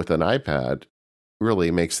with an iPad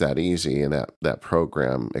really makes that easy, and that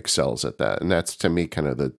program excels at that. And that's, to me, kind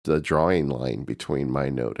of the drawing line between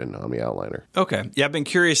MindNote and Omni Outliner. Okay. Yeah, I've been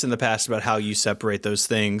curious in the past about how you separate those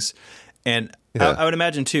things. And I would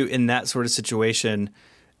imagine, too, in that sort of situation,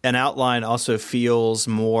 an outline also feels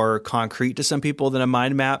more concrete to some people than a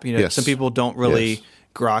mind map. Yes. Some people don't really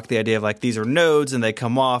grok the idea of like these are nodes and they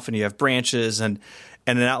come off and you have branches and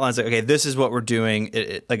an outline's like, okay, this is what we're doing.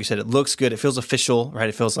 It, like you said, it looks good. It feels official, right?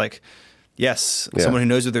 It feels like, yes, someone who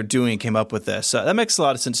knows what they're doing came up with this. So that makes a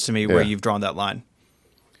lot of sense to me where you've drawn that line.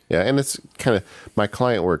 Yeah, and it's kind of, my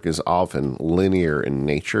client work is often linear in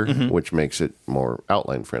nature, which makes it more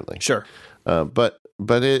outline friendly. Sure. But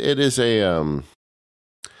it is a...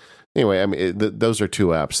 Anyway, I mean, those are two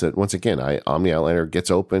apps that, once again, Omni Outliner gets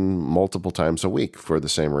open multiple times a week for the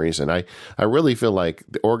same reason. I really feel like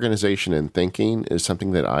the organization and thinking is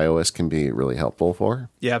something that iOS can be really helpful for.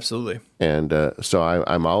 Yeah, absolutely. And so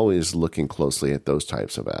I'm always looking closely at those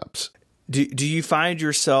types of apps. Do you find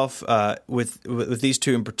yourself with these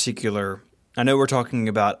two in particular? I know we're talking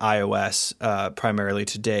about iOS primarily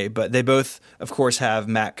today, but they both, of course, have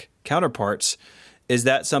Mac counterparts. Is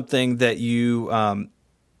that something that you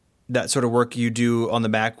that sort of work you do on the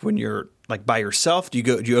Mac when you're like by yourself? Do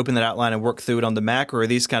you open that outline and work through it on the Mac, or are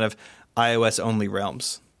these kind of iOS only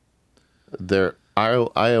realms? They're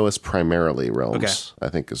iOS primarily realms, okay. I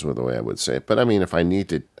think is the way I would say it. But I mean, if I need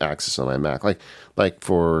to access on my Mac, like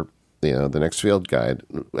for the next field guide,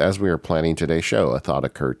 as we were planning today's show, a thought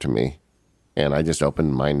occurred to me, and I just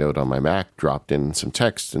opened MindNote on my Mac, dropped in some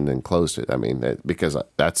text, and then closed it. I mean, because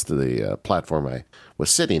that's the platform I was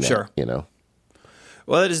sitting sure. at.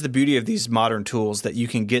 Well, that is the beauty of these modern tools, that you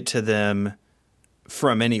can get to them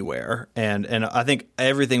from anywhere. And I think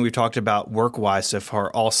everything we've talked about work-wise so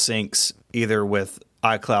far all syncs either with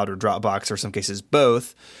iCloud or Dropbox, or in some cases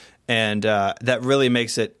both. And that really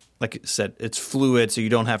makes it, like you said, it's fluid, so you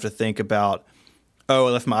don't have to think about, oh, I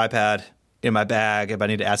left my iPad in my bag. If I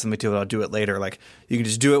need to add something to it, I'll do it later. Like, you can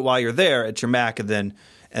just do it while you're there at your Mac and then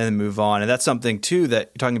move on. And that's something, too, that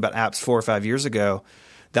you're talking about apps 4 or 5 years ago.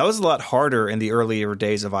 That was a lot harder in the earlier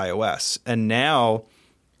days of iOS, and now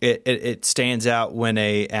it stands out when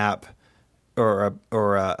a app or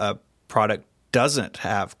a product doesn't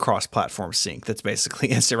have cross-platform sync. That's basically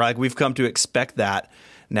instant. Right? Like, we've come to expect that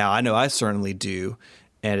now. I know I certainly do,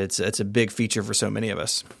 and it's a big feature for so many of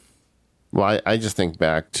us. Well, I just think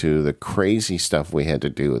back to the crazy stuff we had to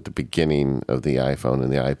do at the beginning of the iPhone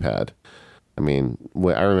and the iPad. I mean,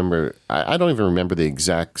 I remember, I don't even remember the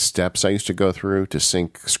exact steps I used to go through to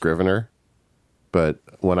sync Scrivener, but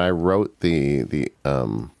when I wrote the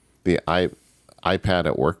iPad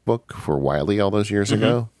at Workbook for Wiley all those years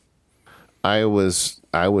ago, I was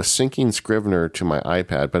syncing Scrivener to my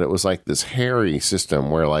iPad, but it was like this hairy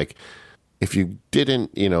system where, like, if you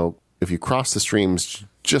didn't, if you crossed the streams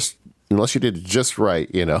unless you did it just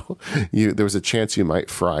right, there was a chance you might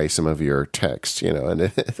fry some of your text, and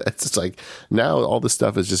it's just like, now all this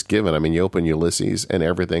stuff is just given. I mean, you open Ulysses and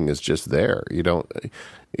everything is just there. You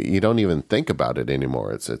don't even think about it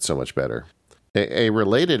anymore. It's so much better. A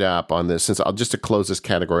related app on this, just to close this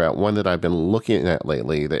category out, one that I've been looking at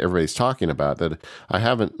lately that everybody's talking about that I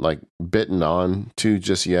haven't bitten on to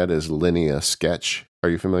just yet is Linea Sketch. Are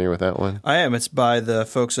you familiar with that one? I am. It's by the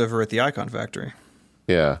folks over at the Icon Factory.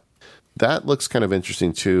 Yeah. that looks kind of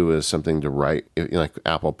interesting too, as something to write, like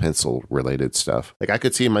Apple Pencil related stuff. Like I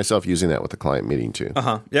could see myself using that with a client meeting too.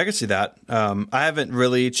 Yeah, I can see that. I haven't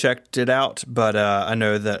really checked it out, but I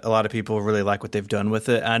know that a lot of people really like what they've done with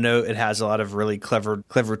it. I know it has a lot of really clever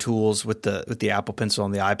tools with the Apple Pencil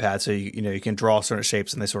on the iPad. So you can draw certain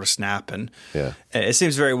shapes and they sort of snap, and it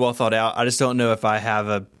seems very well thought out. I just don't know if I have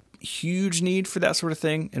a huge need for that sort of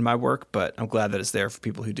thing in my work, but I'm glad that it's there for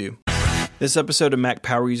people who do. This episode of Mac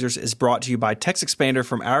Power Users is brought to you by TextExpander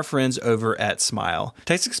from our friends over at Smile.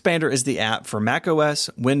 TextExpander is the app for macOS,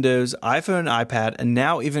 Windows, iPhone and iPad, and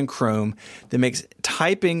now even Chrome that makes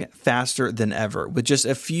typing faster than ever. With just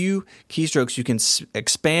a few keystrokes, you can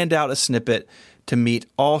expand out a snippet to meet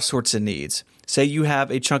all sorts of needs. Say you have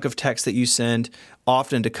a chunk of text that you send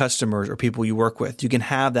often to customers or people you work with. You can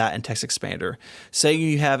have that in TextExpander. Say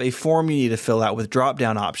you have a form you need to fill out with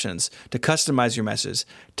drop-down options to customize your message.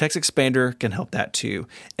 TextExpander can help that too.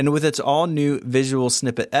 And with its all-new visual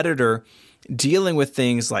snippet editor, dealing with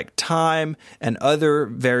things like time and other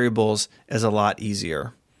variables is a lot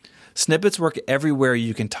easier. Snippets work everywhere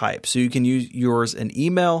you can type, so you can use yours in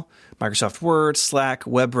email, Microsoft Word, Slack,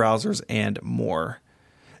 web browsers, and more.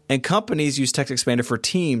 And companies use TextExpander for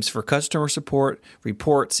Teams, for customer support,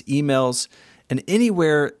 reports, emails, and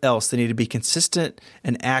anywhere else they need to be consistent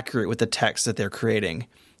and accurate with the text that they're creating.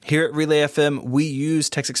 Here at Relay FM, we use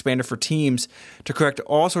TextExpander for Teams to correct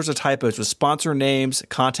all sorts of typos with sponsor names,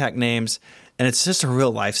 contact names, and it's just a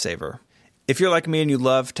real lifesaver. If you're like me and you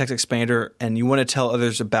love TextExpander and you want to tell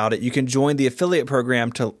others about it, you can join the affiliate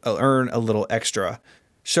program to earn a little extra.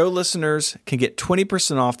 Show listeners can get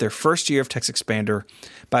 20% off their first year of TextExpander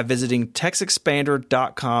by visiting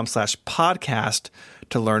textexpander.com/podcast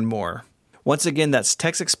to learn more. Once again, that's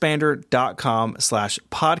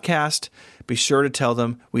textexpander.com/podcast. Be sure to tell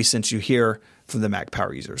them we sent you here from the Mac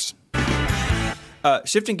Power Users.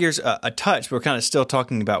 Shifting gears a touch, but we're kind of still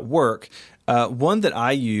talking about work. One that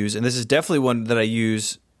I use, and this is definitely one that I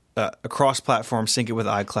use across platform, sync it with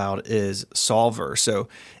iCloud, is Solver. So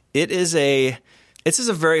this is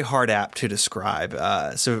a very hard app to describe.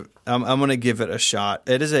 So I'm going to give it a shot.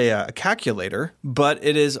 It is a calculator, but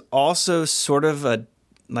it is also sort of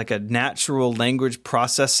like a natural language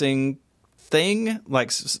processing thing.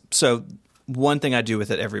 So one thing I do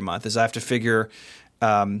with it every month is I have to figure,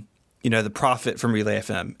 the profit from Relay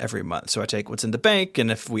FM every month. So I take what's in the bank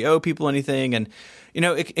and if we owe people anything, and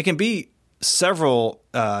it can be several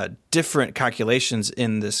different calculations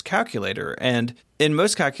in this calculator. And in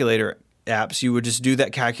most calculator apps, you would just do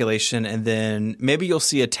that calculation and then maybe you'll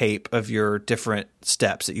see a tape of your different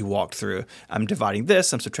steps that you walked through. I'm dividing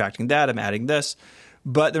this, I'm subtracting that, I'm adding this,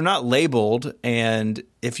 but they're not labeled. And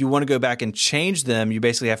if you want to go back and change them, you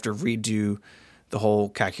basically have to redo the whole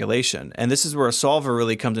calculation. And this is where a solver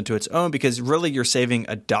really comes into its own, because really you're saving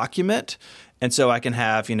a document. And so I can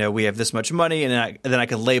have, we have this much money, and then I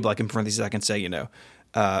can label, like in parentheses, I can say,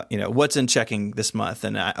 what's in checking this month,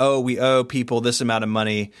 and we owe people this amount of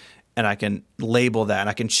money. And I can label that, and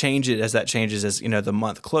I can change it as that changes as the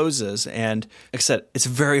month closes. And like I said, it's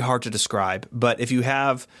very hard to describe. But if you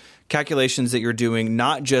have calculations that you're doing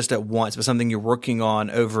not just at once, but something you're working on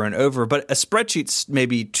over and over, but a spreadsheet's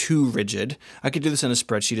maybe too rigid. I could do this in a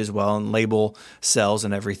spreadsheet as well and label cells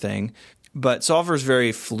and everything. But Solver is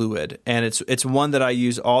very fluid, and it's one that I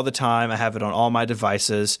use all the time. I have it on all my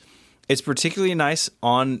devices. It's particularly nice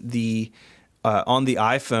on the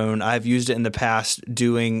iPhone. I've used it in the past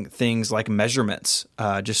doing things like measurements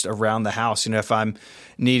just around the house. If I'm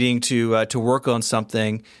needing to work on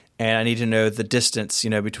something and I need to know the distance,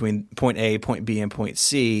 between point A, point B, and point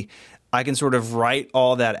C, I can sort of write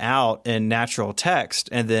all that out in natural text,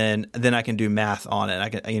 and then I can do math on it. I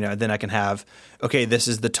can, then I can have, okay, this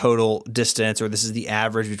is the total distance, or this is the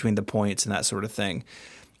average between the points, and that sort of thing.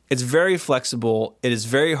 It's very flexible. It is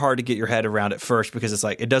very hard to get your head around at first, because it's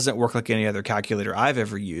like it doesn't work like any other calculator I've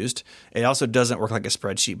ever used. It also doesn't work like a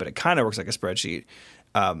spreadsheet, but it kind of works like a spreadsheet.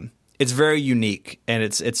 It's very unique, and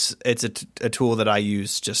it's a tool that I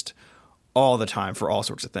use just all the time for all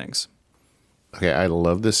sorts of things. Okay, I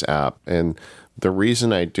love this app, and the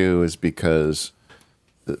reason I do is because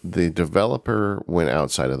the developer went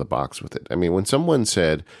outside of the box with it. I mean, when someone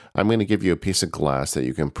said, I'm going to give you a piece of glass that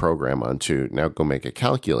you can program onto, now go make a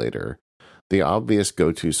calculator, the obvious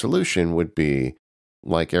go-to solution would be,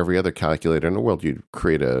 like every other calculator in the world, you'd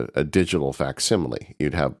create a digital facsimile.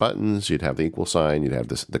 You'd have buttons, you'd have the equal sign, you'd have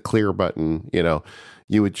the clear button,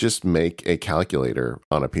 you would just make a calculator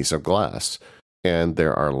on a piece of glass. And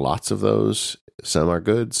there are lots of those. Some are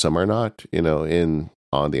good, some are not,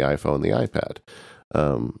 on the iPhone, the iPad.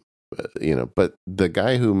 But the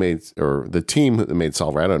guy who made, or the team that made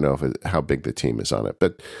Solver, I don't know how big the team is on it,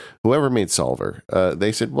 but whoever made Solver,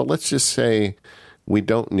 they said, well, let's just say we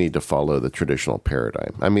don't need to follow the traditional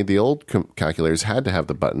paradigm. I mean, the old calculators had to have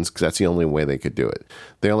the buttons because that's the only way they could do it.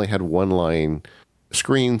 They only had one line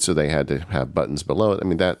screen, so they had to have buttons below it. I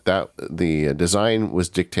mean, that the design was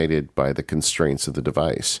dictated by the constraints of the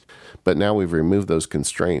device. But now we've removed those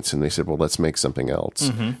constraints, and they said, well, let's make something else.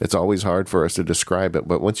 Mm-hmm. It's always hard for us to describe it,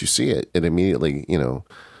 but once you see it, it immediately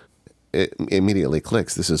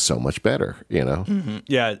clicks. This is so much better, Mm-hmm.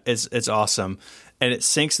 Yeah, it's awesome. And it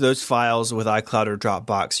syncs those files with iCloud or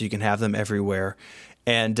Dropbox, so you can have them everywhere.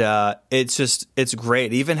 And it's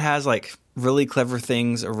great. It even has like really clever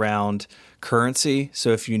things around currency. So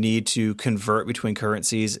if you need to convert between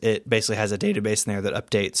currencies, it basically has a database in there that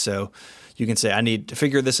updates. So you can say, I need to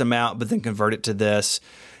figure this amount, but then convert it to this.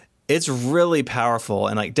 It's really powerful.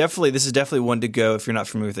 And this is definitely one to go if you're not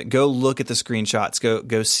familiar with it. Go look at the screenshots.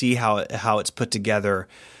 Go see how it's put together.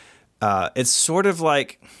 It's sort of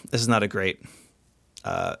like, this is not a great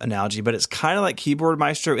analogy, but it's kind of like Keyboard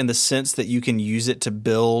Maestro in the sense that you can use it to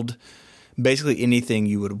build basically anything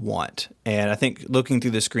you would want. And I think looking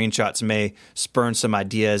through the screenshots may spurn some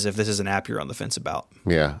ideas if this is an app you're on the fence about.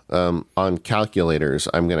 Yeah. On calculators,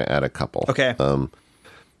 I'm going to add a couple. Okay.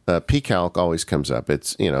 pCalc always comes up.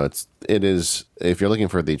 It is, if you're looking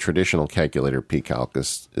for the traditional calculator, pCalc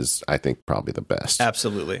is I think probably the best.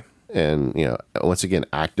 Absolutely. And, once again,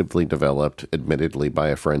 actively developed, admittedly by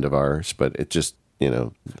a friend of ours, but it just,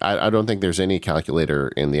 I don't think there's any calculator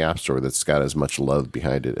in the App Store that's got as much love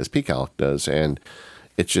behind it as pCalc does. And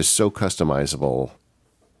it's just so customizable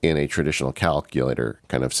in a traditional calculator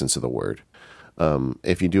kind of sense of the word.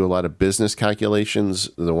 If you do a lot of business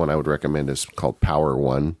calculations, the one I would recommend is called Power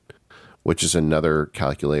One, which is another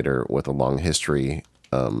calculator with a long history,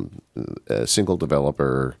 a single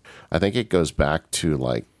developer. I think it goes back to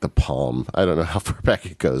like the Palm. I don't know how far back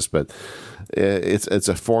it goes, but it's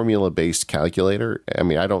a formula-based calculator. I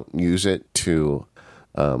mean, I don't use it to,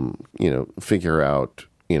 figure out,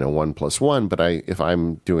 1 + 1, but if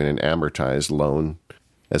I'm doing an amortized loan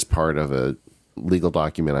as part of a legal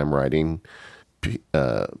document I'm writing,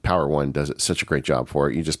 Power One does such a great job for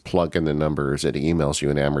it. You just plug in the numbers, it emails you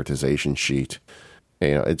an amortization sheet.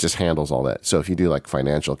 It just handles all that. So if you do like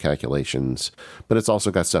financial calculations, but it's also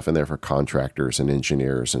got stuff in there for contractors and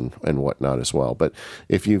engineers and whatnot as well. But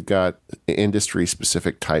if you've got industry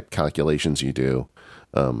specific type calculations you do,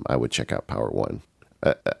 I would check out Power One.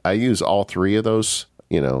 I use all three of those,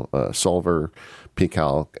 Solver,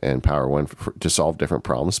 pCalc, and Power One to solve different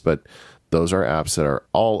problems. But those are apps that are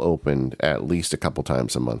all opened at least a couple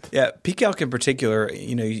times a month. Yeah, pCalc in particular,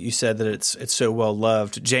 you said that it's so well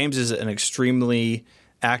loved. James is an extremely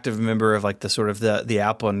active member of like the sort of the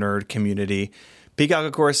Apple nerd community. pCalc,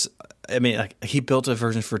 of course, I mean, like he built a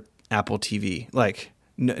version for Apple TV. Like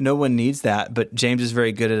no one needs that, but James is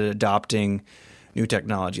very good at adopting new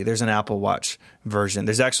technology. There's an Apple Watch version.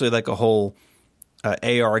 There's actually like a whole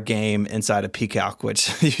AR game inside of pCalc,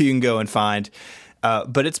 which you can go and find.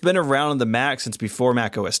 But it's been around on the Mac since before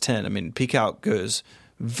Mac OS X. I mean, pCalc goes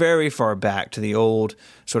very far back to the old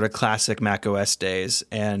sort of classic Mac OS days.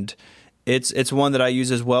 And it's one that I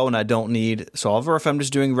use as well when I don't need Solver, if I'm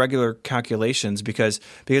just doing regular calculations, because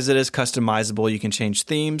it is customizable. You can change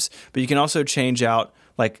themes, but you can also change out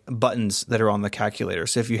like buttons that are on the calculator.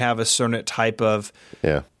 So if you have a certain type of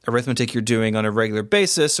arithmetic you're doing on a regular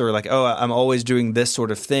basis, or like, oh, I'm always doing this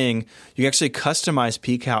sort of thing, you can actually customize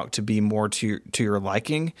pCalc to be more to your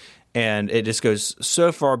liking. And it just goes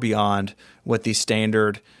so far beyond what the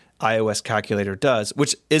standard iOS calculator does,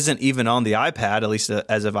 which isn't even on the iPad, at least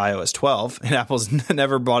as of iOS 12. And Apple's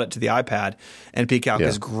never brought it to the iPad. And pCalc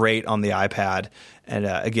is great on the iPad. And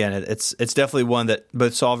again, it's definitely one that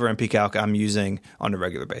both Solver and pCalc I'm using on a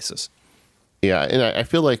regular basis. Yeah, and I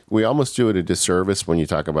feel like we almost do it a disservice when you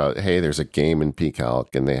talk about, hey, there's a game in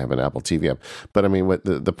pCalc and they have an Apple TV app. But I mean, what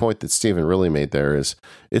the point that Stephen really made there is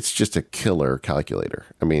it's just a killer calculator.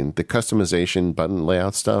 I mean, the customization, button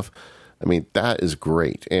layout stuff, I mean, that is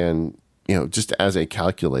great. And, just as a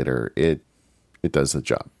calculator, it does the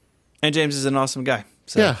job. And James is an awesome guy.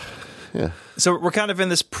 So. Yeah. So we're kind of in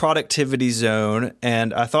this productivity zone,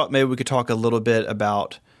 and I thought maybe we could talk a little bit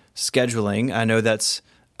about scheduling. I know that's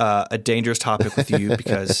a dangerous topic with you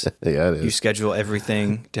because you schedule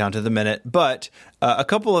everything down to the minute. But a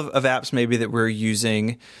couple of apps maybe that we're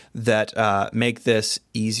using that make this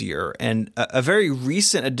easier. And a very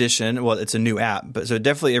recent addition, well, it's a new app, but so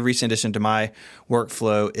definitely a recent addition to my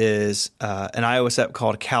workflow is an iOS app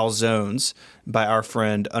called Calzones by our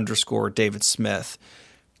friend _David Smith.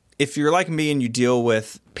 if you're like me and you deal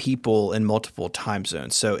with people in multiple time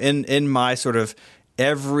zones, so in my sort of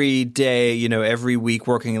every day, every week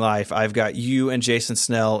working life, I've got you and Jason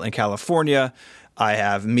Snell in California. I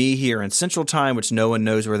have me here in Central Time, which no one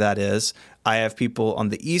knows where that is. I have people on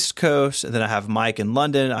the East Coast, and then I have Mike in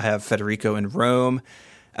London. I have Federico in Rome.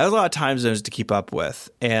 I have a lot of time zones to keep up with,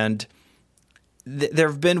 and there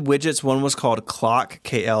have been widgets. One was called Clock,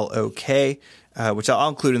 Klok, which I'll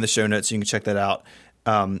include in the show notes so you can check that out.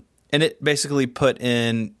 And it basically put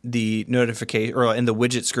in the notification or in the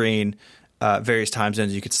widget screen various time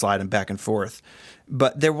zones. You could slide them back and forth.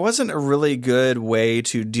 But there wasn't a really good way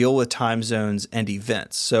to deal with time zones and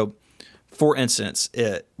events. So, for instance,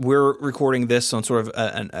 we're recording this on sort of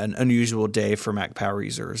an unusual day for Mac Power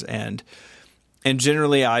users, and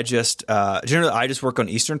generally I just work on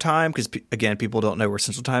Eastern Time because again, people don't know where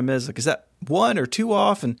Central Time is. Like, is that 1 or 2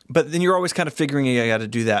 off? But then you're always kind of figuring you got to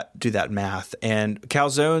do that math. And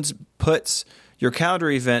Calzones puts your calendar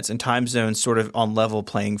events and time zones sort of on level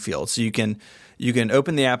playing field, so you can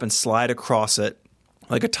open the app and slide across it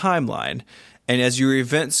like a timeline. And as your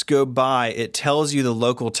events go by, it tells you the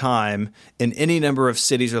local time in any number of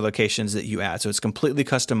cities or locations that you add. So it's completely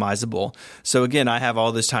customizable. So again, I have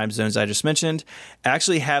all those time zones I just mentioned. I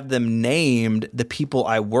actually have them named the people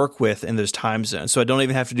I work with in those time zones. So I don't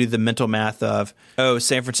even have to do the mental math of,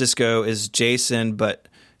 San Francisco is Jason, but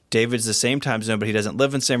David's the same time zone, but he doesn't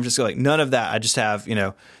live in San Francisco. Like, none of that. I just have,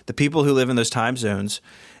 the people who live in those time zones.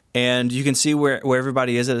 And you can see where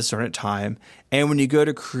everybody is at a certain time. And when you go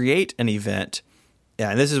to create an event,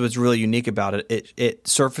 and this is what's really unique about it, it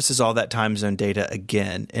surfaces all that time zone data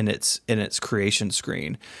again in its creation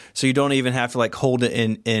screen. So you don't even have to hold it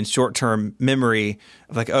in short-term memory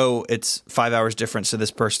of it's 5 hours difference to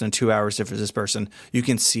this person and 2 hours difference to this person. You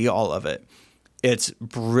can see all of it. It's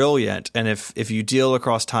brilliant. And if you deal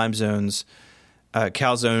across time zones,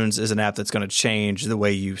 Calzones is an app that's going to change the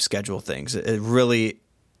way you schedule things. It really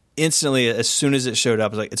instantly, as soon as it showed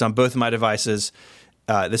up, it's on both of my devices.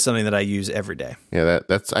 This is something that I use every day. Yeah,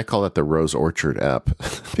 I call that the Rose Orchard app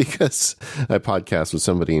because I podcast with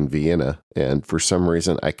somebody in Vienna, and for some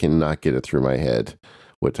reason I cannot get it through my head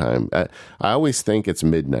what time. I always think it's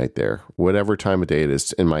midnight there. Whatever time of day it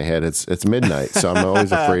is in my head, it's midnight. So I'm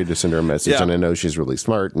always afraid to send her a message, and I know she's really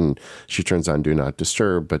smart and she turns on Do Not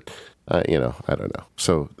Disturb, but I don't know.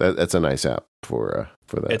 So that's a nice app for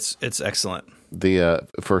that. It's excellent. The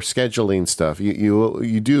for scheduling stuff,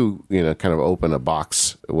 you do kind of open a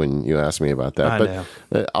box when you ask me about that.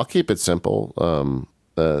 I'll keep it simple.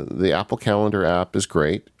 The Apple Calendar app is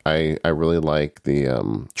great. I really like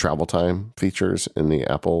the travel time features in the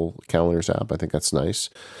Apple Calendars app. I think that's nice.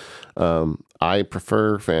 I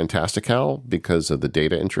prefer Fantastical because of the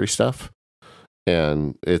data entry stuff.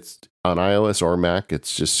 And it's on iOS or Mac,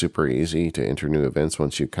 it's just super easy to enter new events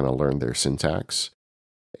once you kind of learn their syntax.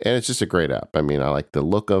 And it's just a great app. I mean, I like the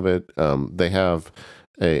look of it. They have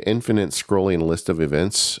an infinite scrolling list of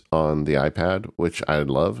events on the iPad, which I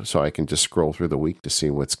love. So I can just scroll through the week to see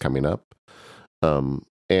what's coming up.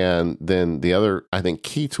 And then the other, I think,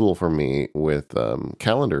 key tool for me with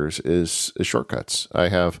calendars is shortcuts.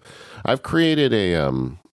 I've created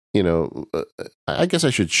I guess I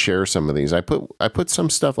should share some of these. I put some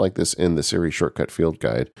stuff like this in the Siri shortcut field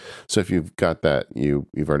guide. So if you've got that, you've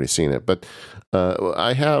already seen it. But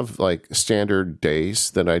I have standard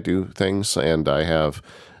days that I do things, and I have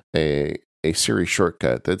a Siri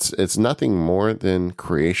shortcut it's nothing more than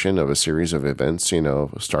creation of a series of events.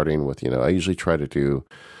 Starting with I usually try to do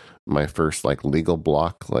my first legal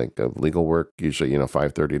block of legal work, usually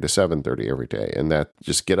 5:30 to 7:30 every day, and that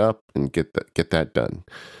just get up and get that done.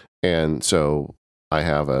 And so I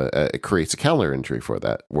have it creates a calendar entry for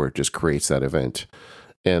that where it just creates that event.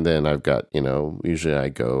 And then I've got, usually I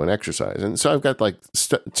go and exercise. And so I've got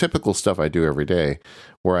typical stuff I do every day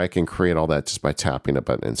where I can create all that just by tapping a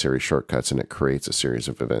button in Siri shortcuts, and it creates a series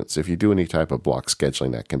of events. If you do any type of block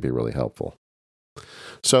scheduling, that can be really helpful.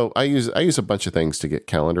 So I use a bunch of things to get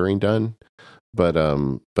calendaring done, but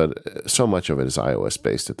so much of it is iOS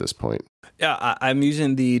based at this point. Yeah, I'm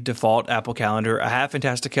using the default Apple Calendar. I have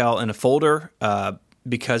Fantastical in a folder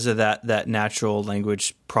because of that natural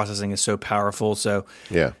language processing is so powerful. So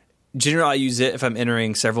yeah, generally I use it if I'm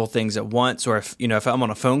entering several things at once, or if I'm on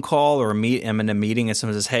a phone call or I'm in a meeting and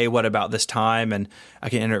someone says, "Hey, what about this time?" and I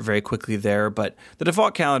can enter it very quickly there. But the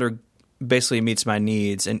default calendar basically meets my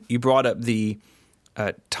needs. And you brought up the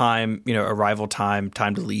time, arrival time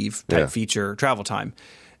to leave type feature, travel time.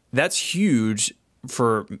 That's huge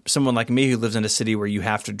for someone like me who lives in a city where you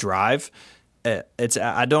have to drive.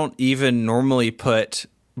 I don't even normally put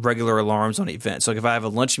regular alarms on events. Like if I have a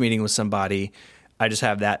lunch meeting with somebody, I just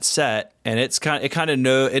have that set, and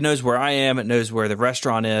it knows where I am. It knows where the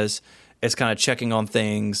restaurant is. It's kind of checking on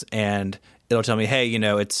things, and it'll tell me, hey,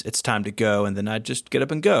 it's time to go, and then I just get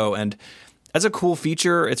up and go. And that's a cool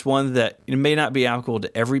feature. It's one that it may not be applicable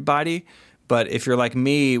to everybody, but if you're like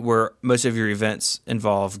me, where most of your events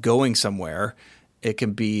involve going somewhere, it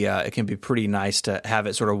can be pretty nice to have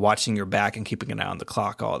it sort of watching your back and keeping an eye on the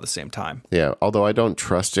clock all at the same time. Yeah, although I don't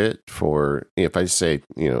trust it for if I say,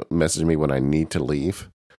 message me when I need to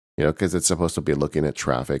leave, because it's supposed to be looking at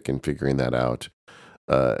traffic and figuring that out.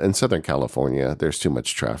 In Southern California, there's too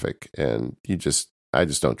much traffic, and I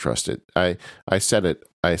just don't trust it. I set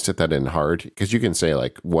that in hard because you can say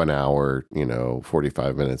like 1 hour,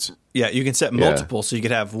 45 minutes. Yeah, you can set multiple, so you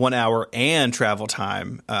could have 1 hour and travel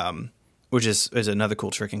time, which is another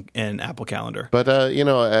cool trick in Apple Calendar. But,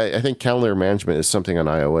 I think calendar management is something on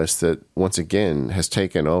iOS that, once again, has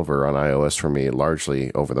taken over on iOS for me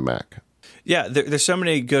largely over the Mac. Yeah, there's so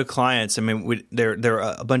many good clients. I mean, there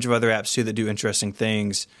are a bunch of other apps, too, that do interesting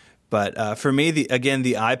things. But for me, the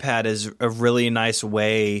iPad is a really nice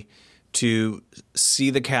way to see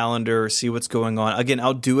the calendar, see what's going on. Again,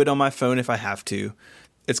 I'll do it on my phone if I have to.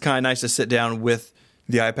 It's kind of nice to sit down with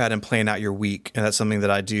the iPad and plan out your week, and that's something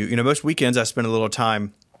that I do. Most weekends I spend a little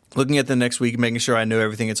time looking at the next week, making sure I know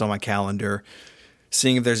everything that's on my calendar,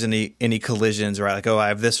 seeing if there's any collisions, right? Like, I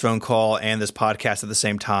have this phone call and this podcast at the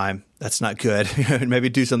same time. That's not good. Maybe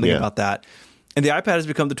do something about that. And the iPad has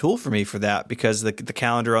become the tool for me for that because the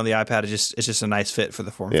calendar on the iPad is just a nice fit for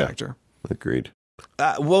the form factor. Agreed.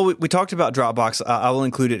 Well, we talked about Dropbox. I will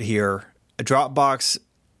include it here. Dropbox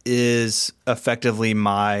is effectively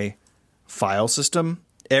my file system.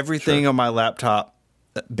 Everything on my laptop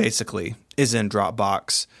basically is in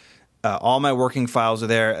Dropbox. All my working files are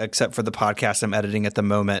there except for the podcast I'm editing at the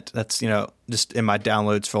moment. That's, just in my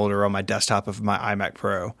downloads folder on my desktop of my iMac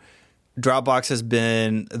Pro. Dropbox has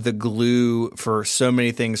been the glue for so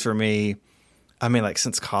many things for me. I mean, like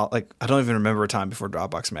since college, like I don't even remember a time before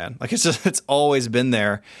Dropbox, man. Like it's always been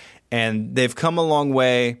there, and they've come a long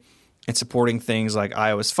way in supporting things like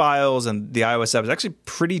iOS files, and the iOS app is actually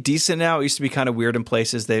pretty decent now. It used to be kind of weird in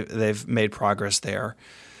places. They've made progress there.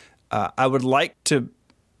 I would like to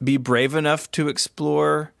be brave enough to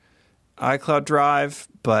explore iCloud Drive,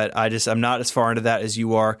 but I'm not as far into that as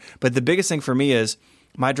you are. But the biggest thing for me is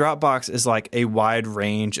my Dropbox is like a wide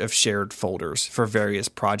range of shared folders for various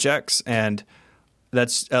projects, and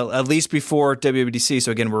that's at least before WWDC.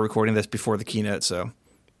 So again, we're recording this before the keynote, so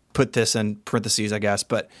put this in parentheses, I guess.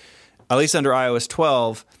 But at least under iOS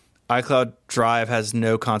 12, iCloud Drive has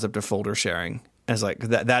no concept of folder sharing. It's like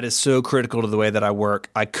that is so critical to the way that I work.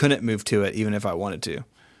 I couldn't move to it even if I wanted to.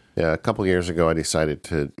 Yeah, a couple of years ago, I decided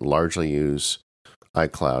to largely use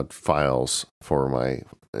iCloud files for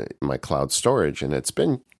my cloud storage, and it's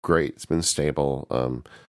been great. It's been stable.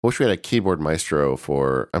 I wish we had a keyboard maestro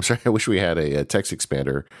I wish we had a text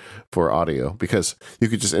expander for audio, because you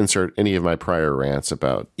could just insert any of my prior rants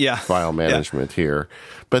about file management here.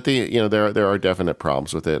 But there are definite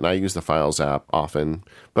problems with it, and I use the Files app often,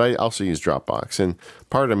 but I also use Dropbox. And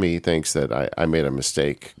part of me thinks that I made a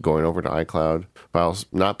mistake going over to iCloud Files,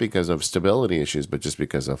 not because of stability issues, but just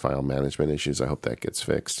because of file management issues. I hope that gets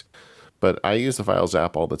fixed. But I use the Files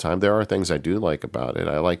app all the time. There are things I do like about it.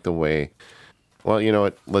 I like the way... Well, you know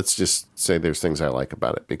what? Let's just say there's things I like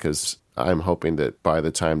about it, because I'm hoping that by the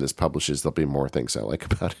time this publishes, there'll be more things I like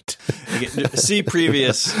about it. See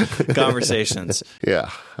previous conversations. Yeah.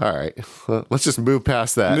 All right. Well, let's just move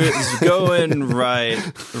past that. It's going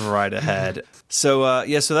right ahead. So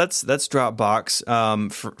so that's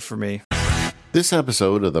Dropbox for me. This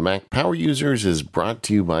episode of the Mac Power Users is brought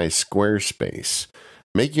to you by Squarespace.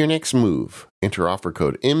 Make your next move. Enter offer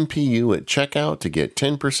code MPU at checkout to get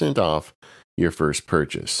 10% off your first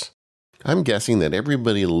purchase. I'm guessing that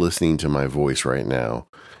everybody listening to my voice right now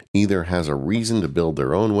either has a reason to build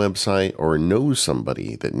their own website or knows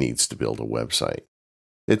somebody that needs to build a website.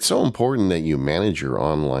 It's so important that you manage your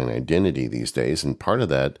online identity these days, and part of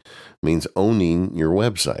that means owning your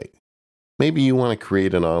website. Maybe you want to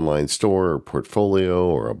create an online store or portfolio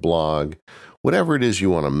or a blog. Whatever it is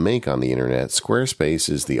you want to make on the internet, Squarespace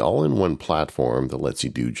is the all-in-one platform that lets you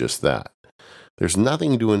do just that. There's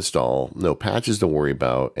nothing to install, no patches to worry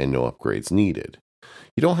about, and no upgrades needed.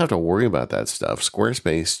 You don't have to worry about that stuff.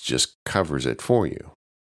 Squarespace just covers it for you.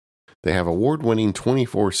 They have award-winning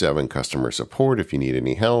 24/7 customer support if you need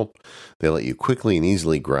any help. They let you quickly and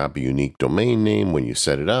easily grab a unique domain name when you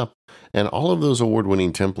set it up, and all of those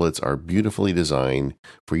award-winning templates are beautifully designed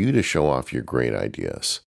for you to show off your great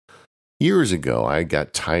ideas. Years ago, I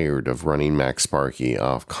got tired of running MacSparky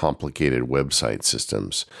off complicated website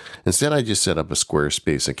systems. Instead, I just set up a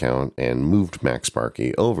Squarespace account and moved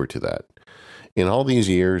MacSparky over to that. In all these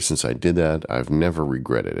years since I did that, I've never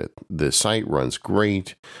regretted it. The site runs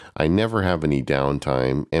great, I never have any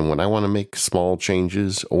downtime, and when I want to make small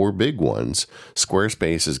changes or big ones,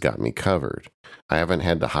 Squarespace has got me covered. I haven't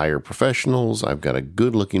had to hire professionals, I've got a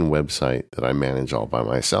good-looking website that I manage all by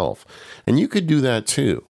myself. And you could do that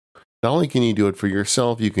too. Not only can you do it for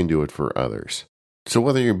yourself, you can do it for others. So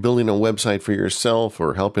whether you're building a website for yourself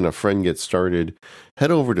or helping a friend get started, head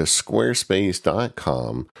over to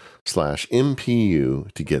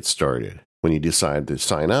squarespace.com/MPU to get started. When you decide to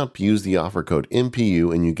sign up, use the offer code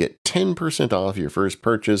MPU and you get 10% off your first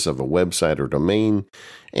purchase of a website or domain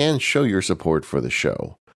and show your support for the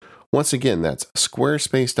show. Once again, that's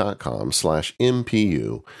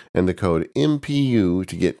squarespace.com/MPU and the code MPU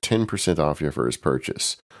to get 10% off your first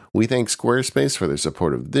purchase. We thank Squarespace for their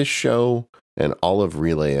support of this show and all of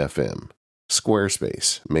Relay FM.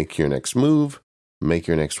 Squarespace, make your next move, make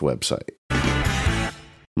your next website.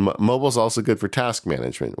 Mobile's also good for task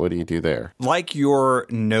management. What do you do there? Like your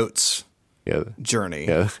notes journey.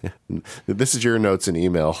 Yeah. This is your notes and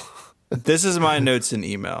email. This is my notes and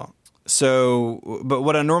email. So, but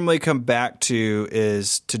what I normally come back to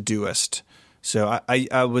is Todoist. So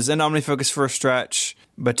I was in OmniFocus for a stretch,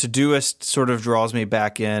 but Todoist sort of draws me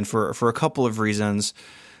back in for a couple of reasons.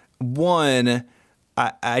 One,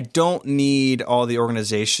 I don't need all the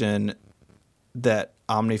organization that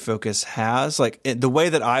OmniFocus has. Like the way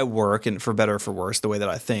that I work, and for better or for worse, the way that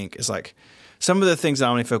I think is like some of the things in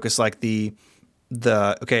OmniFocus, like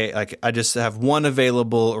okay, like I just have one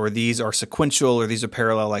available, or these are sequential, or these are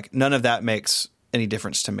parallel. Like none of that makes any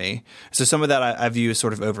difference to me. So some of that I view as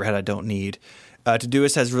sort of overhead I don't need.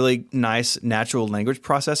 Todoist has really nice natural language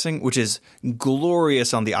processing, which is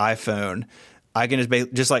glorious on the iPhone. I can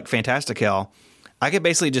just like Fantastical, I could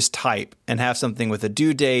basically just type and have something with a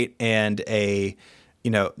due date and the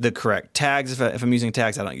correct tags. If I'm using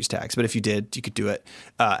tags, I don't use tags, but if you did, you could do it.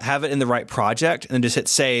 Have it in the right project and then just hit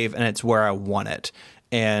save, and it's where I want it.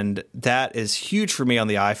 And that is huge for me on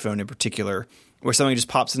the iPhone in particular, where something just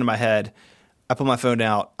pops into my head. I pull my phone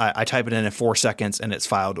out, I type it in 4 seconds, and it's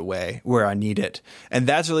filed away where I need it. And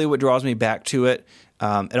that's really what draws me back to it.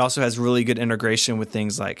 It also has really good integration with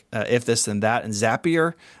things like If This Then That and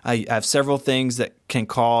Zapier. I have several things that can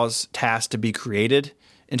cause tasks to be created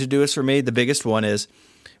in Todoist for me. The biggest one is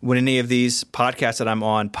when any of these podcasts that I'm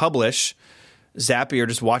on publish, Zapier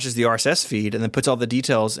just watches the RSS feed and then puts all the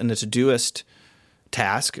details in the Todoist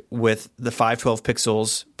task with the 512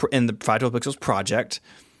 pixels in the 512 pixels project.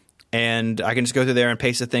 And I can just go through there and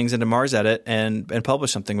paste the things into Mars Edit and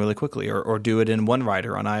publish something really quickly, or do it in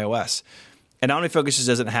OneWriter on iOS. And OmniFocus just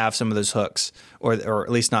doesn't have some of those hooks, or at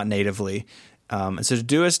least not natively. And so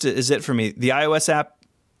Todoist is it for me. The iOS app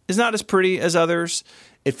is not as pretty as others.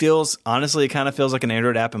 It kind of feels like an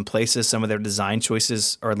Android app in places. Some of their design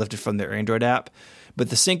choices are lifted from their Android app.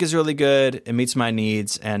 But the sync is really good. It meets my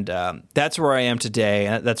needs. And that's where I am today.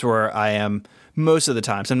 And that's where I am most of the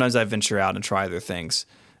time. Sometimes I venture out and try other things.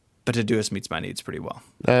 But Todoist meets my needs pretty well.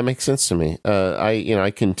 That makes sense to me.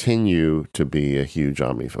 I continue to be a huge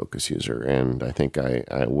OmniFocus user, and I think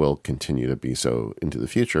I will continue to be so into the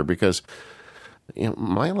future because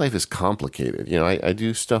my life is complicated. I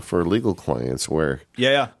do stuff for legal clients where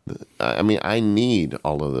I need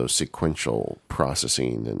all of those sequential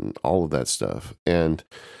processing and all of that stuff, and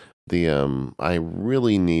I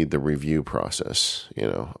really need the review process.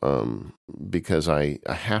 Because I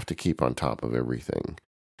have to keep on top of everything.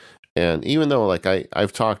 And even though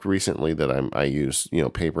I've talked recently that I use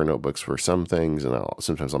paper notebooks for some things, and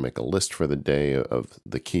sometimes I'll make a list for the day of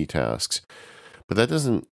the key tasks, but that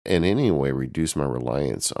doesn't in any way reduce my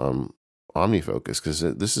reliance on OmniFocus, because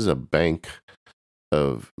this is a bank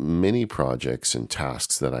of many projects and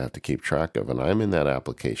tasks that I have to keep track of, and I'm in that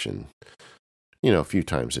application a few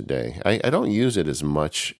times a day. I don't use it as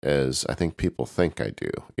much as I think people think I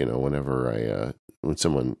do. Whenever when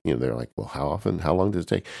someone, they're like, well, how long does it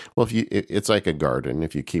take? Well, it's like a garden.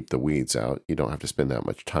 If you keep the weeds out, you don't have to spend that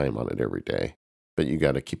much time on it every day, but you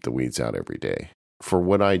got to keep the weeds out every day. For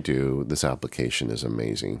what I do, this application is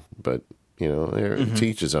amazing, but to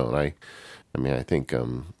each his own. I think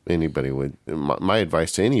anybody would, my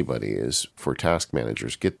advice to anybody is for task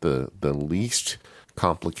managers, get the least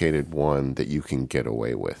complicated one that you can get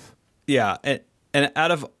away with. Yeah. And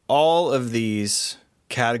out of all of these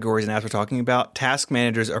categories and apps we're talking about, task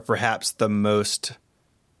managers are perhaps the most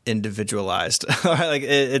individualized.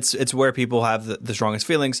 It's where people have the strongest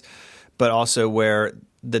feelings, but also where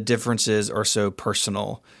the differences are so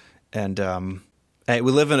personal. And Hey,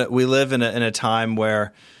 we live in a time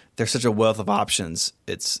where there's such a wealth of options.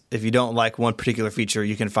 It's if you don't like one particular feature,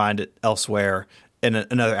 you can find it elsewhere in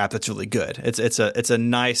another app that's really good. It's a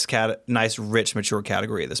nice rich, mature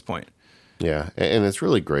category at this point. Yeah, and it's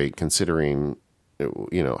really great considering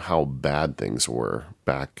how bad things were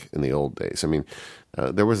back in the old days. I mean,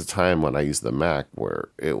 there was a time when I used the Mac where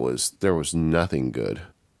there was nothing good.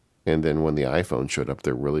 And then when the iPhone showed up,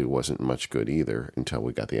 there really wasn't much good either until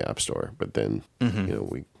we got the App Store. But then,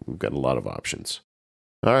 we've got a lot of options.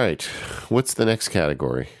 All right. What's the next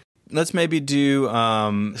category? Let's maybe do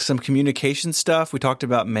some communication stuff. We talked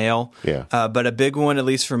about mail. Yeah. But a big one, at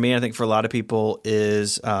least for me, I think for a lot of people,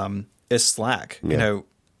 is Slack. Yeah.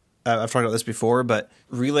 I've talked about this before, but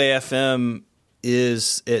Relay FM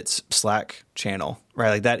is its Slack channel, right?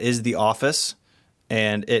 Like that is the office,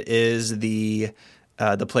 and it is the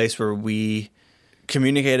place where we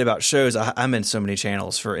communicate about shows. I'm in so many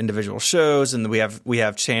channels for individual shows, and we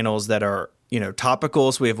have channels that are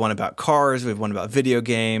topical. So we have one about cars, we have one about video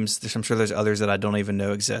games. I'm sure there's others that I don't even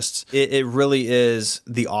know exists. It really is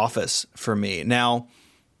the office for me. Now,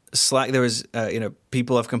 Slack, there was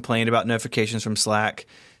people have complained about notifications from Slack.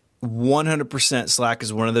 100% Slack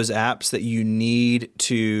is one of those apps that you need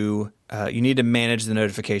to manage the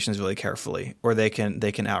notifications really carefully, or they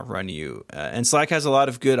can outrun you. And Slack has a lot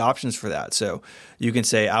of good options for that. So you can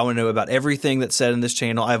say, I want to know about everything that's said in this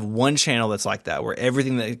channel. I have one channel that's like that, where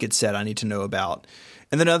everything that gets said I need to know about.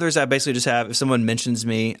 And then others I basically just have, if someone mentions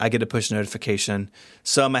me, I get a push notification.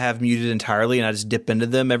 Some I have muted entirely, and I just dip into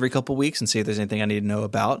them every couple weeks and see if there's anything I need to know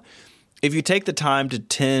about. If you take the time to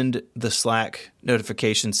tend the Slack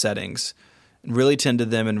notification settings, really tend to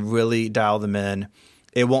them and really dial them in,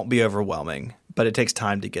 it won't be overwhelming, but it takes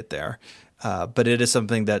time to get there. But it is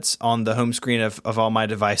something that's on the home screen of all my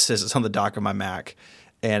devices. It's on the dock of my Mac,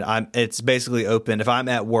 and it's basically open. If I'm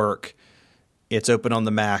at work, it's open on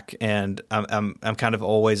the Mac, and I'm kind of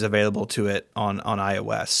always available to it on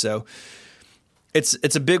iOS. So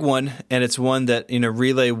it's a big one, and it's one that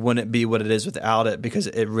Relay wouldn't be what it is without it, because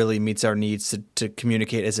it really meets our needs to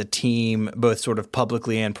communicate as a team, both sort of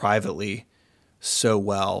publicly and privately, so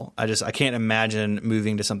well. I can't imagine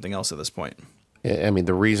moving to something else at this point. Yeah, I mean,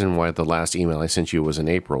 the reason why the last email I sent you was in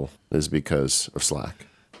April is because of Slack.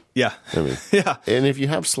 Yeah. I mean, yeah. And if you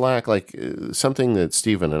have Slack, like something that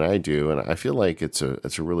Stephen and I do, and I feel like it's a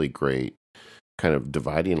really great kind of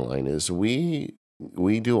dividing line, is we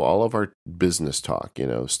do all of our business talk,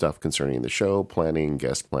 stuff concerning the show, planning,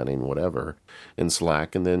 guest planning, whatever, in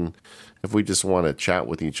Slack. And then if we just want to chat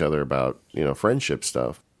with each other about, friendship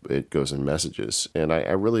stuff, it goes in messages. And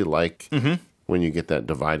I really like when you get that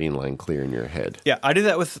dividing line clear in your head. Yeah, I do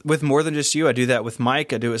that with more than just you. I do that with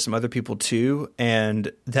Mike. I do it with some other people too.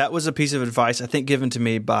 And that was a piece of advice, I think, given to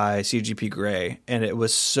me by CGP Grey. And it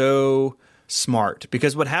was so smart,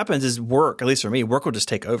 because what happens is work, at least for me, work will just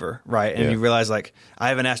take over, right? And you realize, like, I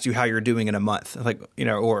haven't asked you how you're doing in a month, like,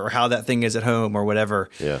 or how that thing is at home or whatever.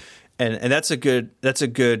 Yeah. And that's a good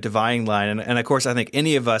dividing line. And of course, I think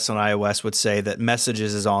any of us on iOS would say that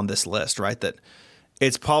Messages is on this list, right? That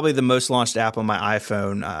it's probably the most launched app on my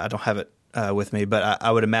iPhone. I don't have it with me, but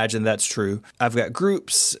I would imagine that's true. I've got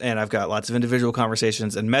groups, and I've got lots of individual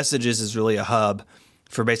conversations, and Messages is really a hub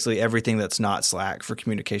for basically everything that's not Slack for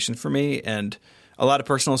communication for me, and a lot of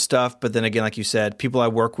personal stuff. But then again, like you said, people I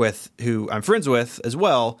work with who I'm friends with as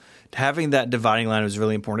well, having that dividing line was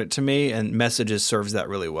really important to me, and Messages serves that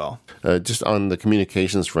really well. Just on the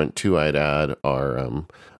communications front too, I'd add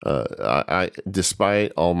I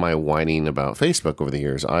despite all my whining about Facebook over the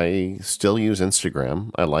years, I still use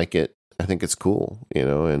Instagram. I like it. I think it's cool,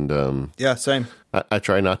 and yeah, same. I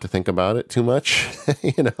try not to think about it too much,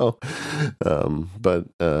 but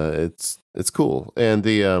it's cool. And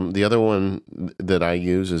the other one that I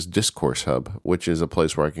use is Discourse Hub, which is a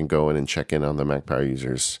place where I can go in and check in on the Mac Power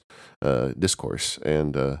users' discourse,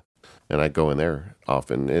 and I go in there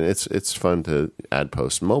often, and it's fun to add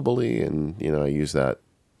posts mobily, and I use that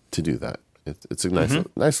to do that. It's a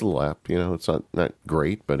nice little app. It's not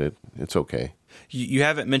great, but it's okay. You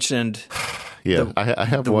haven't mentioned. Yeah, I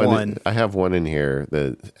have one. I have one in here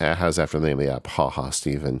that has after the name of the app. Ha ha,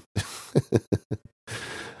 Steven.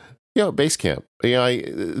 Basecamp.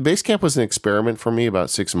 Basecamp was an experiment for me about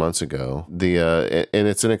 6 months ago. And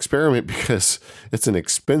it's an experiment because it's an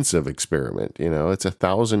expensive experiment. It's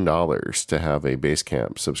 $1,000 to have a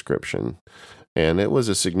Basecamp subscription, and it was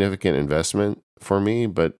a significant investment for me.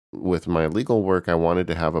 But with my legal work, I wanted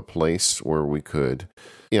to have a place where we could.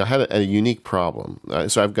 I had a unique problem.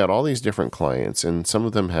 So I've got all these different clients, and some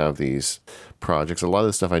of them have these projects. A lot of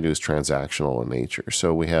the stuff I do is transactional in nature.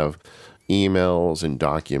 So we have, emails and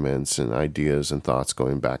documents and ideas and thoughts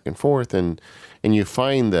going back and forth. And you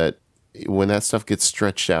find that when that stuff gets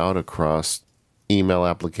stretched out across email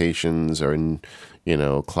applications or in,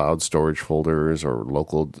 cloud storage folders or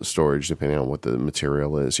local storage, depending on what the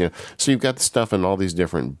material is, so you've got the stuff in all these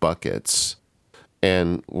different buckets.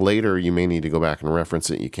 And later you may need to go back and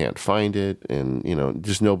reference it. You can't find it. And,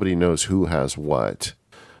 just nobody knows who has what.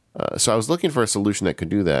 So I was looking for a solution that could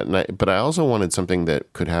do that. But I also wanted something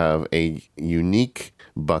that could have a unique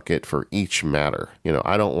bucket for each matter.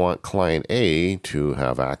 I don't want client A to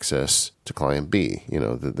have access to client B,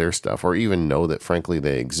 their stuff, or even know that, frankly,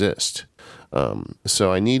 they exist.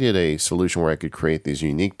 So I needed a solution where I could create these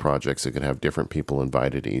unique projects that could have different people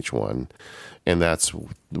invited to each one. And that's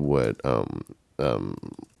what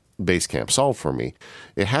Basecamp solved for me.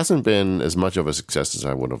 It hasn't been as much of a success as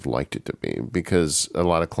I would have liked it to be, because a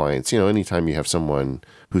lot of clients, anytime you have someone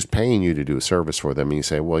who's paying you to do a service for them and you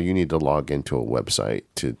say, well, you need to log into a website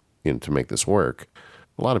to make this work,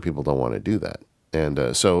 a lot of people don't want to do that.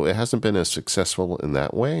 And so it hasn't been as successful in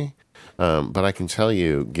that way. But I can tell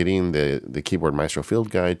you, getting the Keyboard Maestro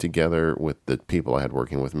Field Guide together with the people I had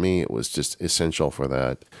working with me, it was just essential for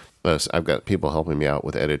that. I've got people helping me out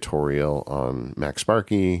with editorial on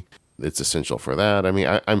MacSparky. It's essential for that. I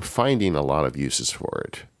mean, I'm finding a lot of uses for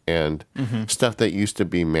it. And stuff that used to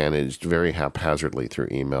be managed very haphazardly through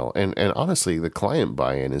email. And honestly, the client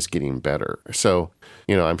buy-in is getting better. So,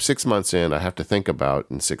 I'm 6 months in. I have to think about,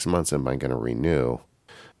 in 6 months, am I going to renew?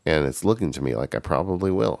 And it's looking to me like I probably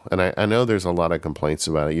will. And I know there's a lot of complaints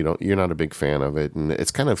about it. You're not a big fan of it. And it's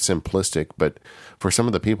kind of simplistic, but for some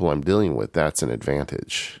of the people I'm dealing with, that's an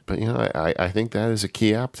advantage. But, I think that is a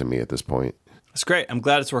key app to me at this point. That's great. I'm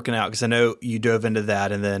glad it's working out, because I know you dove into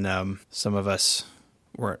that, and then some of us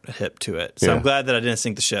weren't hip to it. So yeah. I'm glad that I didn't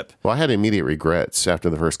sink the ship. Well, I had immediate regrets after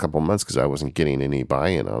the first couple of months because I wasn't getting any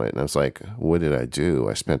buy-in on it. And I was like, what did I do?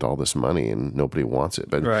 I spent all this money and nobody wants it.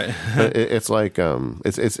 But right. It's like,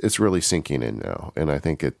 it's really sinking in now. And I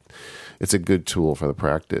think it's a good tool for the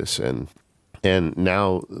practice. And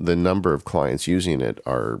now the number of clients using it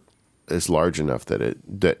is large enough that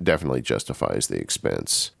it definitely justifies the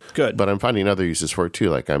expense. Good. But I'm finding other uses for it too.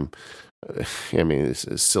 Like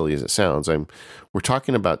as silly as it sounds, we're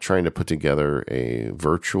talking about trying to put together a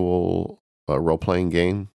virtual role-playing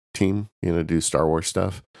game team, do Star Wars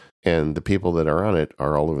stuff. And the people that are on it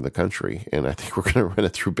are all over the country. And I think we're going to run it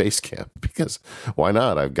through Basecamp, because why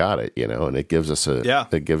not? I've got it, and it gives us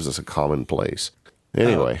a common place.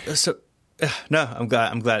 Anyway. No, I'm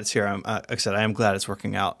glad it's here. Like I said, I am glad it's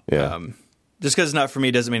working out. Yeah. Just because it's not for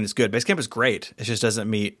me doesn't mean it's good. Basecamp is great. It just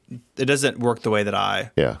doesn't work the way that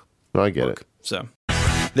I No, I get it. So,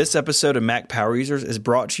 this episode of Mac Power Users is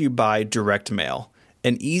brought to you by Direct Mail,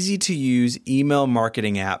 an easy-to-use email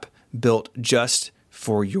marketing app built just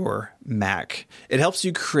for your Mac. It helps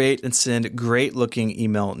you create and send great-looking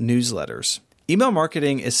email newsletters. Email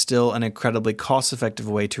marketing is still an incredibly cost-effective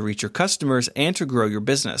way to reach your customers and to grow your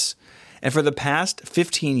business. And for the past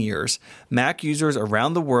 15 years, Mac users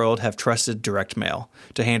around the world have trusted Direct Mail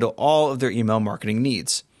to handle all of their email marketing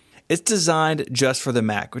needs. It's designed just for the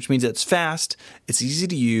Mac, which means it's fast, it's easy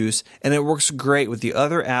to use, and it works great with the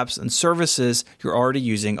other apps and services you're already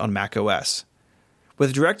using on macOS.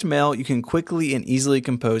 With Direct Mail, you can quickly and easily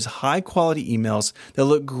compose high-quality emails that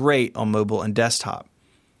look great on mobile and desktop.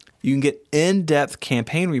 You can get in-depth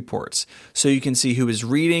campaign reports so you can see who is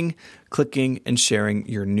reading, clicking, and sharing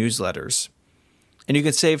your newsletters. And you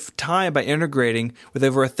can save time by integrating with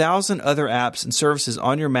over 1,000 other apps and services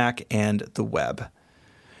on your Mac and the web.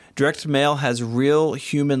 Direct Mail has real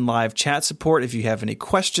human live chat support if you have any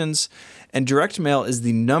questions, and Direct Mail is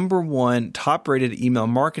the #1 top-rated email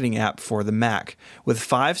marketing app for the Mac, with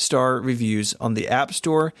 5-star reviews on the App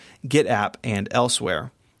Store, GetApp, and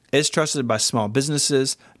elsewhere. It's trusted by small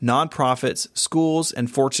businesses, nonprofits, schools,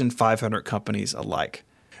 and Fortune 500 companies alike.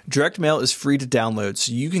 Direct Mail is free to download,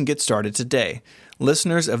 so you can get started today.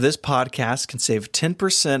 Listeners of this podcast can save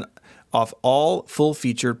 10% off all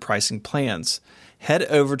full-featured pricing plans. Head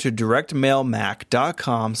over to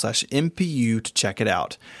directmailmac.com/MPU to check it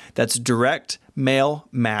out. That's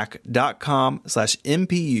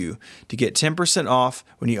directmailmac.com/MPU to get 10% off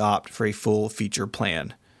when you opt for a full feature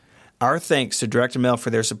plan. Our thanks to Direct Mail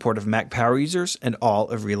for their support of Mac Power Users and all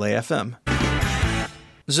of Relay FM.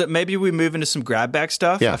 So maybe we move into some grab bag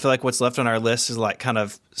stuff. Yeah. I feel like what's left on our list is like kind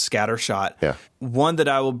of scattershot. Yeah. One that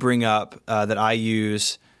I will bring up that I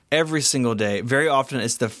use every single day. Very often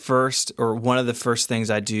it's the first or one of the first things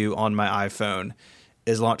I do on my iPhone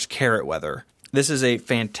is launch Carrot Weather. This is a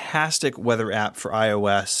fantastic weather app for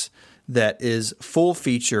iOS that is full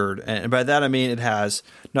featured. And by that I mean it has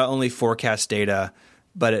not only forecast data,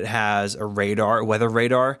 but it has a weather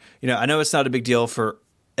radar. I know it's not a big deal for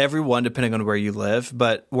everyone depending on where you live,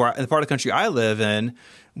 but in the part of the country I live in,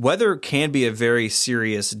 weather can be a very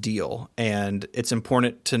serious deal, and it's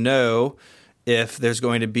important to know if there's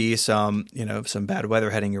going to be some bad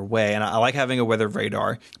weather heading your way. And I like having a weather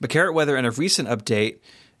radar. But Carrot Weather, in a recent update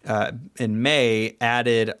in May,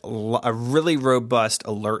 added a really robust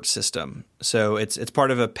alert system. So it's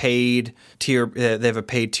part of a paid tier. They have a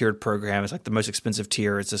paid tiered program. It's like the most expensive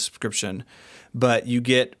tier. It's a subscription. But you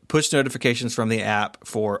get push notifications from the app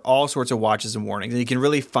for all sorts of watches and warnings. And you can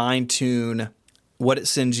really fine-tune what it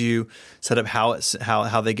sends you, set up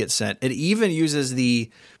how they get sent. It even uses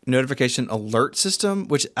the notification alert system,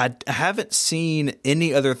 which I haven't seen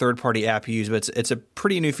any other third-party app use, but it's a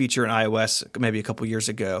pretty new feature in iOS maybe a couple years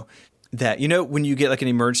ago. That, when you get like an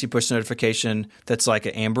emergency push notification that's like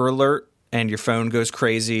an Amber Alert and your phone goes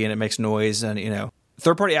crazy and it makes noise, and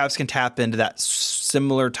third-party apps can tap into that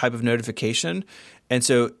similar type of notification. And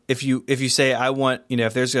so if you say, I want,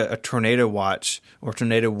 if there's a tornado watch or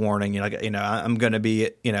tornado warning, I'm going to be,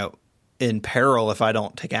 in peril if I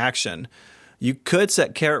don't take action, you could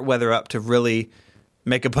set Carrot Weather up to really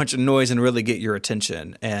make a bunch of noise and really get your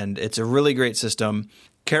attention. And it's a really great system.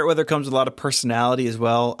 Carrot Weather comes with a lot of personality as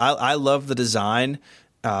well. I love the design.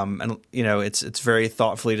 And it's very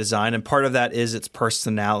thoughtfully designed, and part of that is its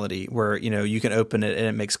personality, where you can open it and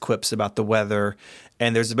it makes quips about the weather,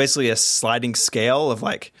 and there's basically a sliding scale of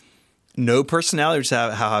like no personality, just how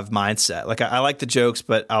I have mindset. Like I like the jokes,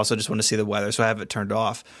 but I also just want to see the weather, so I have it turned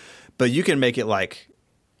off. But you can make it like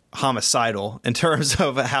homicidal in terms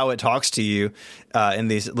of how it talks to you in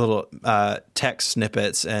these little text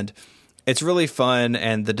snippets, and it's really fun.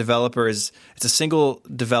 And the developer it's a single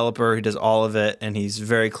developer who does all of it, and he's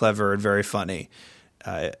very clever and very funny.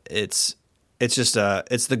 It's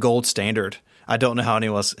the gold standard. I don't know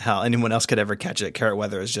how anyone else could ever catch it. Carrot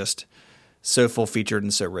Weather is just so full featured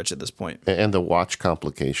and so rich at this point. And the watch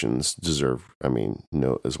complications deserve,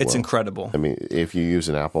 note as well. It's incredible. If you use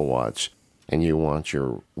an Apple Watch and you want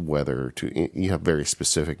your weather you have very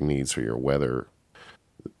specific needs for your weather,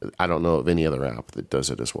 I don't know of any other app that does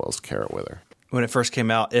it as well as Carrot Weather. When it first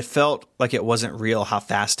came out, it felt like it wasn't real how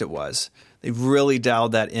fast it was. They really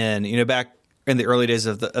dialed that in. Back in the early days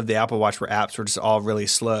of the Apple Watch, where apps were just all really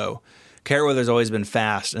slow, Carrot Weather's always been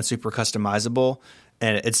fast and super customizable,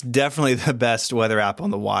 and it's definitely the best weather app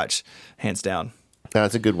on the watch, hands down.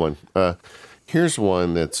 That's a good one. Here's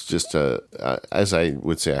one that's just as I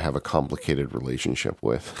would say, I have a complicated relationship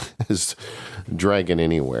with, is Dragon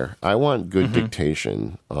Anywhere. I want good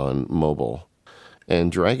dictation on mobile.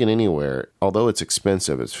 And Dragon Anywhere, although it's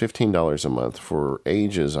expensive, it's $15 a month. For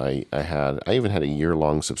ages, I even had a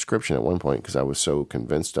year-long subscription at one point because I was so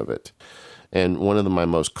convinced of it. And one of my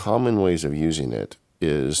most common ways of using it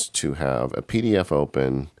is to have a PDF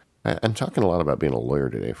open. I'm talking a lot about being a lawyer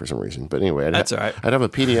today for some reason. But anyway, That's all right. I'd have a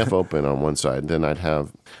PDF open on one side. Then I'd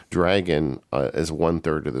have Dragon as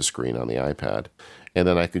 1/3 of the screen on the iPad. And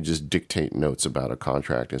then I could just dictate notes about a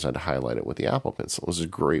contract as I'd highlight it with the Apple Pencil. It was a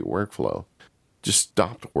great workflow. Just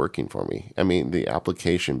stopped working for me. The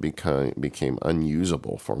application became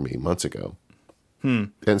unusable for me months ago.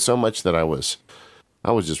 And so much that I was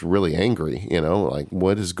just really angry, like,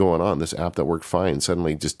 what is going on? This app that worked fine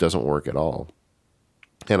suddenly just doesn't work at all.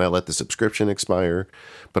 And I let the subscription expire,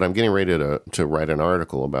 but I'm getting ready to write an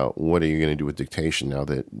article about what are you going to do with dictation now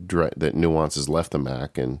that Nuance has left the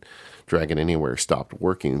Mac and Dragon Anywhere stopped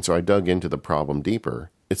working. So I dug into the problem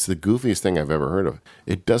deeper. It's the goofiest thing I've ever heard of.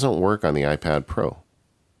 It doesn't work on the iPad Pro.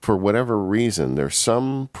 For whatever reason, there's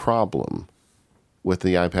some problem with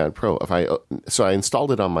the iPad Pro. So I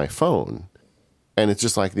installed it on my phone, and it's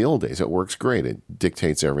just like the old days. It works great. It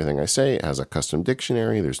dictates everything I say. It has a custom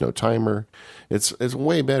dictionary. There's no timer. It's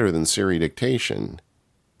way better than Siri dictation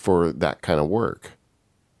for that kind of work.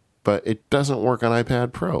 But it doesn't work on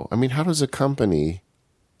iPad Pro. How does a company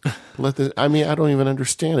let this? I don't even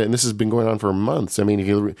understand it. And this has been going on for months.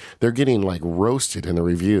 They're getting like roasted in the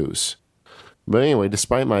reviews. But anyway,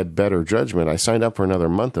 despite my better judgment, I signed up for another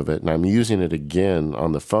month of it, and I'm using it again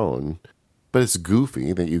on the phone. But it's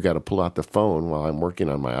goofy that you got to pull out the phone while I'm working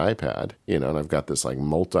on my iPad, and I've got this like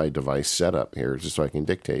multi-device setup here just so I can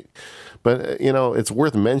dictate. But, it's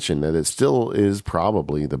worth mentioning that it still is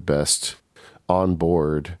probably the best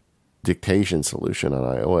onboard dictation solution on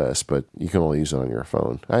iOS, but you can only use it on your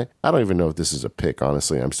phone. I don't even know if this is a pick,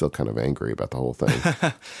 honestly. I'm still kind of angry about the whole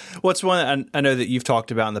thing. Well, it's one I know that you've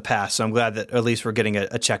talked about in the past, so I'm glad that at least we're getting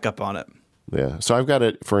a checkup on it. Yeah, so I've got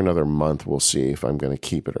it for another month. We'll see if I'm going to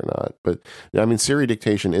keep it or not. But Siri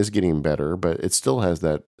dictation is getting better, but it still has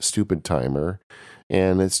that stupid timer.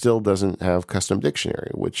 And it still doesn't have custom dictionary,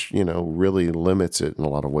 which, really limits it in a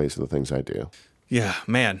lot of ways for the things I do. Yeah,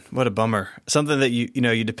 man, what a bummer. Something that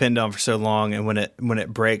you depend on for so long, and when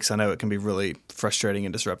it breaks, I know it can be really frustrating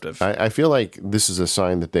and disruptive. I feel like this is a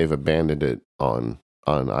sign that they've abandoned it on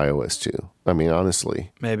iOS too. I mean,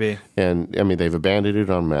 honestly. Maybe. And I mean, they've abandoned it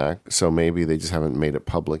on Mac, so maybe they just haven't made it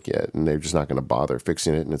public yet, and they're just not going to bother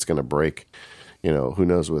fixing it, and it's going to break. Who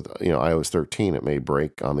knows with, iOS 13, it may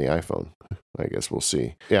break on the iPhone. I guess we'll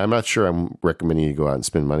see. Yeah, I'm not sure I'm recommending you go out and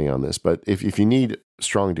spend money on this, but if you need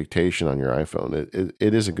strong dictation on your iPhone,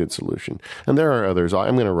 it is a good solution. And there are others.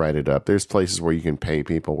 I'm going to write it up. There's places where you can pay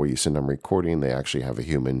people where you send them recording. They actually have a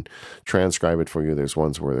human transcribe it for you. There's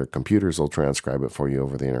ones where their computers will transcribe it for you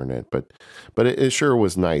over the internet. But it sure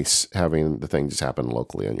was nice having the thing just happen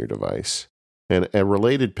locally on your device. And a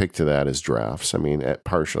related pick to that is Drafts. I mean,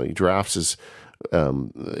 partially. Drafts is...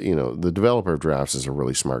 the developer of Drafts is a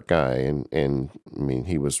really smart guy, and I mean,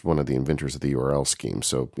 he was one of the inventors of the URL scheme.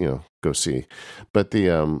 So go see. But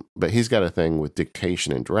but he's got a thing with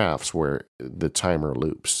dictation in Drafts where the timer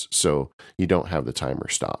loops, so you don't have the timer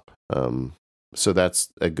stop. So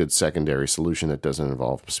that's a good secondary solution that doesn't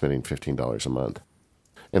involve spending $15 a month.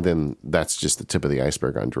 And then that's just the tip of the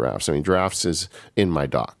iceberg on Drafts. I mean, Drafts is in my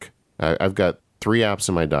dock. I've got 3 apps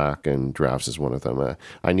in my dock, and Drafts is one of them.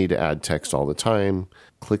 I need to add text all the time.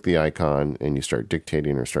 Click the icon, and you start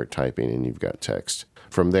dictating or start typing, and you've got text.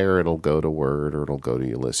 From there, it'll go to Word or it'll go to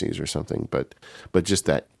Ulysses or something. But just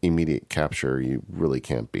that immediate capture, you really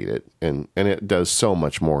can't beat it. And it does so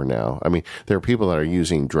much more now. I mean, there are people that are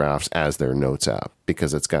using Drafts as their notes app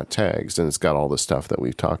because it's got tags and it's got all the stuff that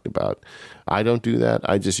we've talked about. I don't do that.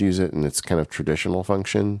 I just use it in its kind of traditional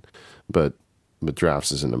function. But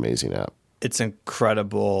Drafts is an amazing app. It's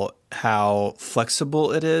incredible how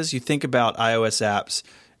flexible it is. You think about iOS apps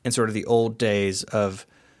in sort of the old days of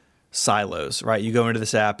silos, right? You go into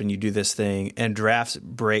this app and you do this thing, and Drafts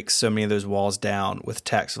breaks so many of those walls down with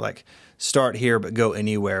text, like start here but go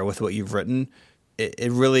anywhere with what you've written.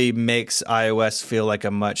 It really makes iOS feel like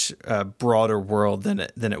a much broader world than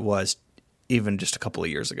it was even just a couple of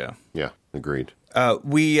years ago. Yeah, agreed.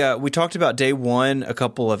 We talked about day one a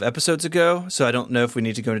couple of episodes ago, so I don't know if we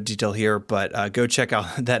need to go into detail here, but go check out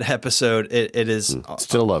that episode. It is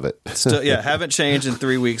still love it. Still, haven't changed in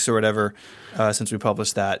 3 weeks or whatever since we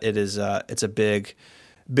published that. It is it's a big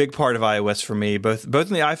part of iOS for me, both in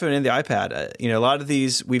the iPhone and the iPad. A lot of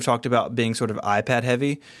these we've talked about being sort of iPad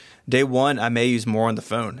heavy. Day one, I may use more on the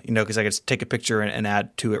phone, because I could take a picture and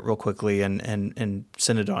add to it real quickly and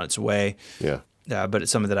send it on its way. Yeah. But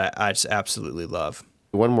it's something that I just absolutely love.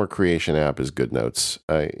 One more creation app is GoodNotes.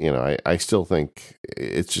 I still think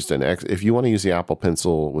it's just if you want to use the Apple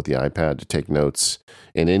Pencil with the iPad to take notes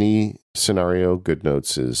in any scenario,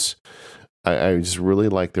 GoodNotes is. I just really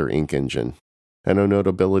like their ink engine. I know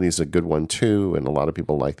Notability is a good one too, and a lot of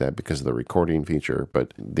people like that because of the recording feature.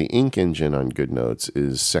 But the ink engine on GoodNotes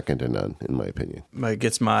is second to none, in my opinion. It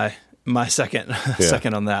gets my second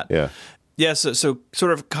second on that. Yeah. Yeah, so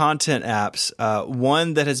sort of content apps.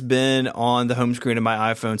 One that has been on the home screen of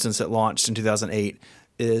my iPhone since it launched in 2008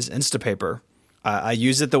 is Instapaper. I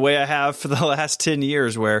use it the way I have for the last 10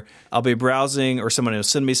 years, where I'll be browsing or someone will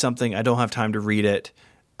send me something. I don't have time to read it.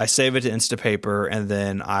 I save it to Instapaper, and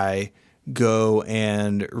then I go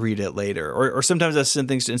and read it later. Or sometimes I send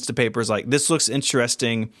things to Instapapers like, this looks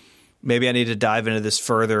interesting. Maybe I need to dive into this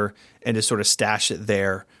further and just sort of stash it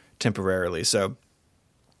there temporarily. So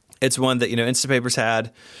it's one that, Instapaper's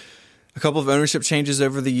had a couple of ownership changes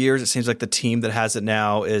over the years. It seems like the team that has it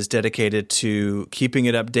now is dedicated to keeping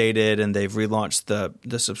it updated, and they've relaunched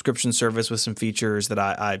the subscription service with some features that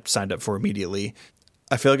I signed up for immediately.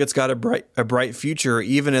 I feel like it's got a bright future,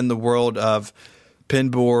 even in the world of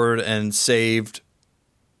Pinboard and saved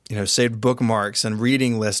bookmarks and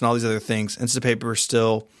reading lists and all these other things. Instapaper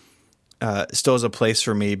still is a place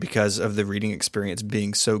for me because of the reading experience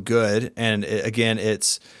being so good. And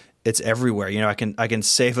it's everywhere. I can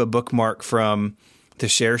save a bookmark from the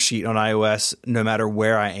share sheet on iOS no matter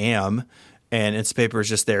where I am, and Instapaper is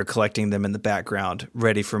just there collecting them in the background,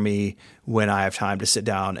 ready for me when I have time to sit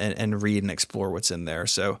down and read and explore what's in there.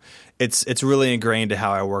 So it's really ingrained to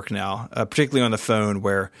how I work now, particularly on the phone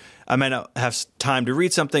where I might not have time to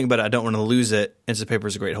read something, but I don't want to lose it. Instapaper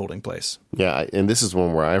is a great holding place. Yeah, and this is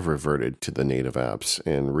one where I've reverted to the native apps,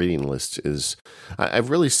 and reading lists is. I've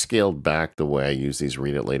really scaled back the way I use these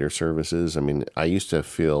read it later services. I mean, I used to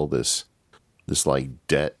feel this like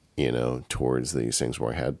debt, towards these things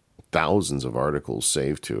where I had thousands of articles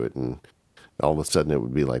saved to it, and all of a sudden it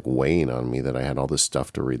would be like weighing on me that I had all this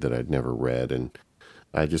stuff to read that I'd never read, and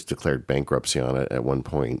I just declared bankruptcy on it at one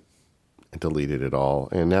point. deleted it all.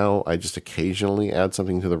 And now I just occasionally add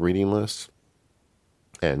something to the reading list.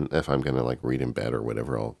 And if I'm going to like read in bed or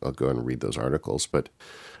whatever, I'll go and read those articles. But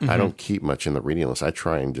I don't keep much in the reading list. I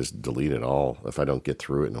try and just delete it all if I don't get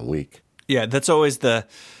through it in a week. Yeah, that's always the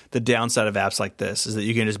downside of apps like this, is that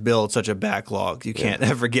you can just build such a backlog you can't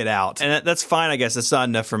ever get out. And that's fine, I guess. It's not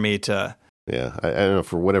enough for me to... Yeah, I don't know.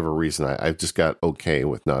 For whatever reason, I've just got okay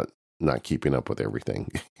with not keeping up with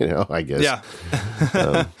everything, I guess.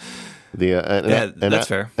 Yeah. That's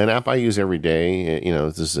fair. An app I use every day,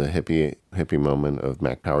 this is a hippie moment of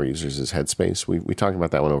Mac Power users, is Headspace. We talked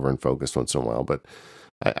about that one over in Focus once in a while, but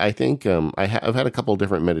I think I've had a couple of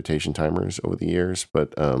different meditation timers over the years,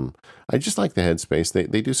 but I just like the Headspace.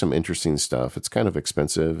 They do some interesting stuff. It's kind of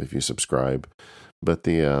expensive if you subscribe, but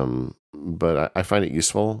I find it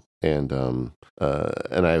useful, and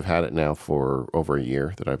I've had it now for over a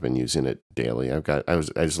year that I've been using it daily. I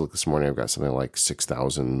just looked this morning. I've got something like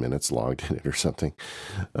 6,000 minutes logged in it or something.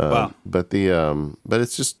 Wow. But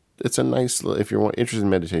it's a nice, if you're interested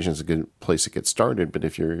in meditation, it's a good place to get started. But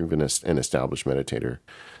if you're even an established meditator,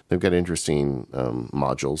 they've got interesting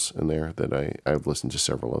modules in there that I've listened to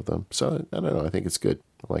several of them. So I don't know. I think it's good.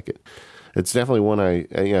 I like it. It's definitely one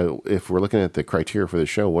if we're looking at the criteria for the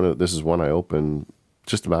show, this is one I open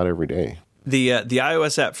just about every day. The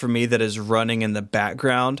iOS app for me that is running in the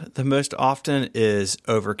background the most often is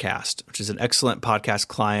Overcast, which is an excellent podcast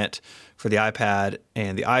client for the iPad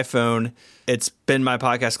and the iPhone. It's been my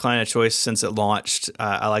podcast client of choice since it launched.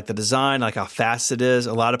 I like the design, I like how fast it is.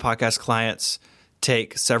 A lot of podcast clients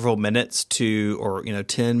take several minutes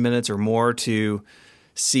 10 minutes or more to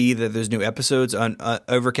see that there's new episodes.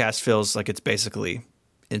 Overcast feels like it's basically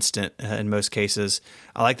instant in most cases.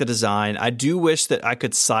 I like the design. I do wish that I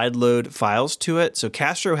could sideload files to it. So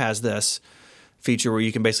Castro has this feature where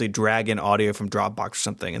you can basically drag in audio from Dropbox or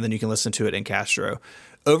something, and then you can listen to it in Castro.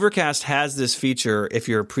 Overcast has this feature if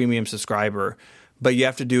you're a premium subscriber, but you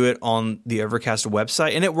have to do it on the Overcast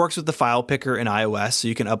website, and it works with the file picker in iOS, so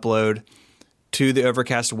you can upload to the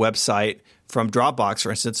Overcast website from Dropbox,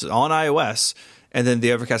 for instance, on iOS, and then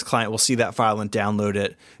the Overcast client will see that file and download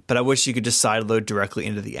it. But I wish you could just sideload directly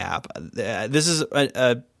into the app. This is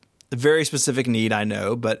a very specific need, I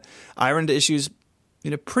know, but I run into issues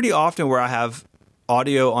pretty often where I have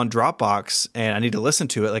audio on Dropbox and I need to listen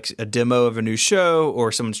to it, like a demo of a new show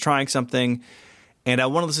or someone's trying something, and I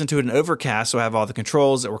want to listen to it in Overcast, so I have all the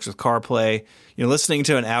controls. It works with CarPlay. Listening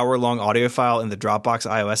to an hour-long audio file in the Dropbox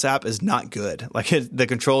iOS app is not good. The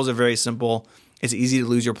controls are very simple. It's easy to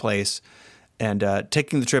lose your place. And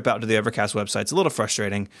taking the trip out to the Overcast website is a little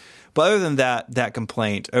frustrating. But other than that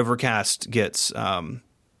complaint, Overcast gets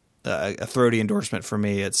a throaty endorsement for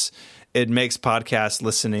me. It makes podcast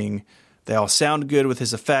listening, they all sound good with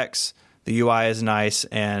his effects. The UI is nice,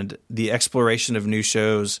 and the exploration of new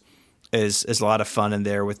shows is a lot of fun in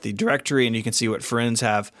there with the directory, and you can see what friends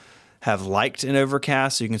have liked in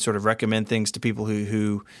Overcast, so you can sort of recommend things to people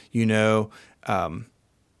who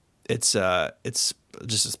It's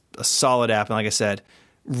just a solid app, and like I said,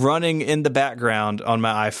 running in the background on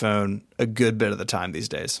my iPhone a good bit of the time these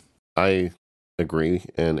days. I agree,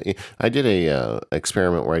 and I did a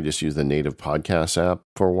experiment where I just used the native podcast app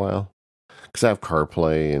for a while because I have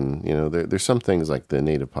CarPlay, and there's some things like the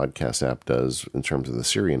native podcast app does in terms of the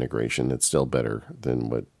Siri integration that's still better than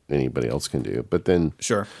what anybody else can do. But then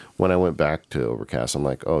sure, when I went back to Overcast, I'm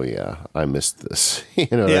like, oh yeah, I missed this.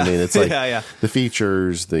 What I mean? It's like the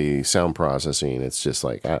features, the sound processing. It's just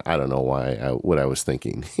like I don't know what I was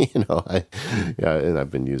thinking. And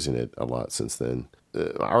I've been using it a lot since then.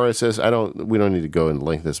 RSS, we don't need to go and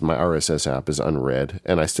link this. My RSS app is unread,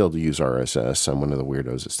 and I still use RSS. I'm one of the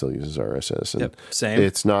weirdos that still uses RSS. And same.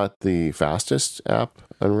 It's not the fastest app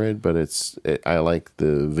unread, but I like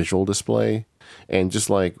the visual display. And just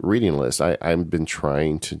like reading lists, I've been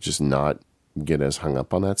trying to just not get as hung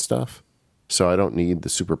up on that stuff. So I don't need the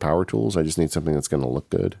super power tools. I just need something that's going to look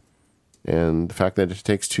good. And the fact that it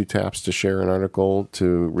takes 2 taps to share an article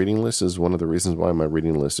to reading lists is one of the reasons why my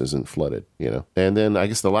reading list isn't flooded, And then I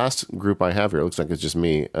guess the last group I have here, looks like it's just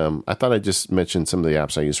me. I thought I'd just mention some of the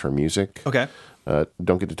apps I use for music. Okay.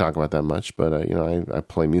 Don't get to talk about that much, but I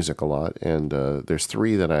play music a lot. And there's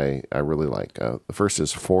 3 that I really like. The first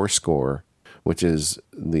is Fourscore, which is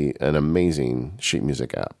an amazing sheet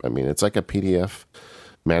music app. I mean, it's like a PDF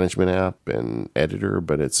management app and editor,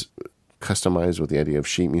 but it's customized with the idea of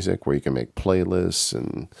sheet music where you can make playlists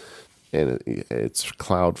and it's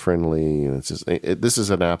cloud friendly. And it's just, this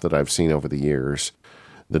is an app that I've seen over the years.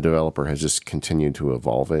 The developer has just continued to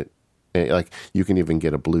evolve it. And like you can even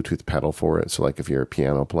get a Bluetooth pedal for it. So like if you're a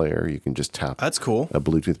piano player, you can just tap That's cool. a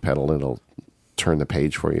Bluetooth pedal and it'll turn the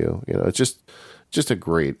page for you. It's just just a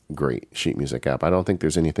great sheet music app. I don't think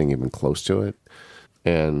there's anything even close to it.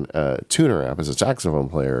 And Tuner app, as a saxophone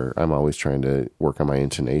player, I'm always trying to work on my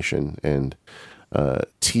intonation, and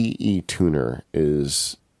TE Tuner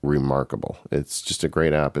is remarkable. It's just a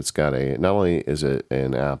great app. It's got not only is it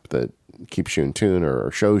an app that keeps you in tune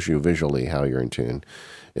or shows you visually how you're in tune,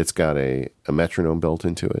 it's got a metronome built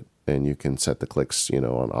into it, and you can set the clicks,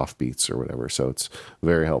 on off beats or whatever. So it's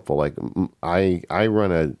very helpful. Like I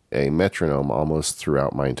run a metronome almost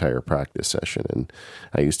throughout my entire practice session, and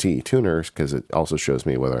I use TE Tuners because it also shows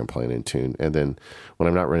me whether I'm playing in tune. And then when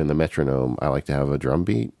I'm not running the metronome, I like to have a drum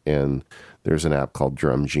beat, and there's an app called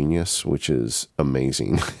Drum Genius, which is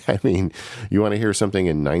amazing. I mean, you want to hear something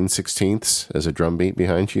in 9/16 as a drum beat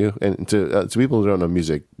behind you? And to people who don't know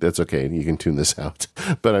music, that's okay. You can tune this out.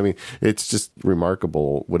 But I mean, it's just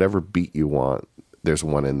remarkable. Whatever beat you want, there's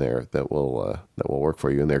one in there that will work for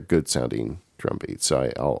you. And they're good sounding drum beats.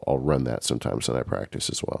 So I'll run that sometimes when I practice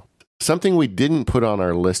as well. Something we didn't put on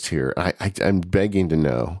our list here, I'm begging to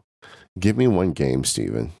know. Give me one game,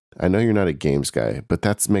 Steven. I know you're not a games guy, but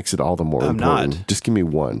that makes it all the more important. Not. Just give me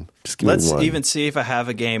one. Let's even see if I have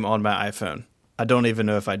a game on my iPhone. I don't even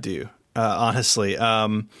know if I do, honestly.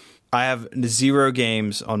 I have 0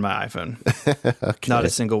 games on my iPhone. Okay. Not a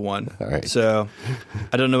single one. All right. So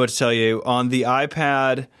I don't know what to tell you. On the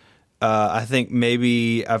iPad, I think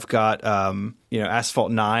maybe I've got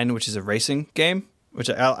Asphalt 9, which is a racing game, which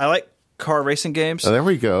I like. Car racing games. Oh, there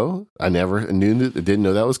we go. I didn't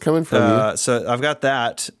know that was coming from you. So I've got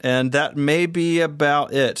that, and that may be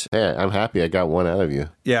about it. Hey, I'm happy I got one out of you.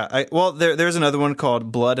 Yeah. There's another one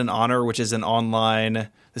called Blood and Honor, which is an online.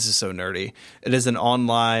 This is so nerdy. It is an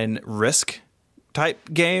online Risk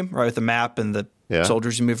type game, right, with the map and the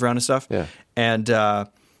soldiers you move around and stuff. Yeah. And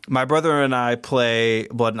my brother and I play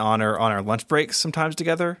Blood and Honor on our lunch breaks sometimes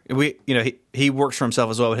together. He works for himself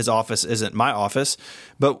as well. But his office isn't my office,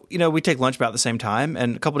 but we take lunch about the same time,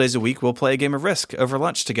 and a couple days a week we'll play a game of Risk over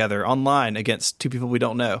lunch together online against 2 people we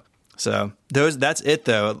don't know. So that's it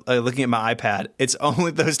though. Looking at my iPad, it's only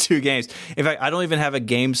those 2 games. In fact, I don't even have a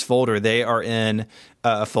games folder. They are in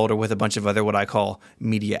a folder with a bunch of other what I call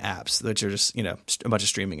media apps, which are just a bunch of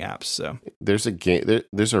streaming apps. So there's a game.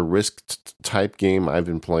 There's a Risk type game I've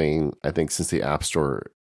been playing, I think, since the App Store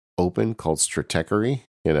opened, called Stratechery.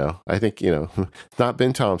 I think it's not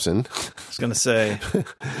Ben Thompson. I was gonna say,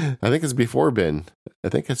 I think it's before Ben. I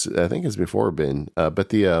think it's before Ben.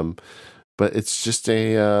 But it's just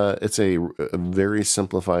it's a very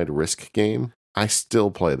simplified Risk game. I still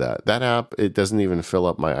play that. That app, it doesn't even fill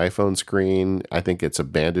up my iPhone screen. I think it's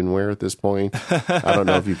abandonware at this point. I don't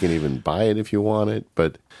know if you can even buy it if you want it,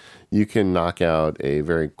 but you can knock out a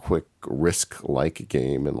very quick Risk-like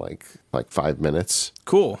game in like 5 minutes.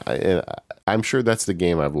 Cool. I'm sure that's the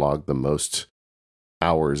game I've logged the most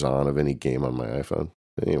hours on of any game on my iPhone.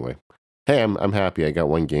 Anyway. Hey, I'm happy. I got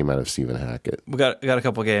one game out of Stephen Hackett. We got a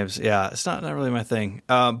couple games. Yeah, it's not really my thing.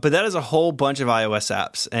 But that is a whole bunch of iOS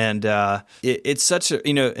apps, and it's such a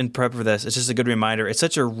in prep for this, it's just a good reminder. It's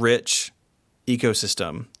such a rich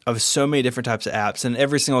ecosystem of so many different types of apps, and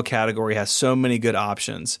every single category has so many good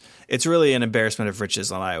options. It's really an embarrassment of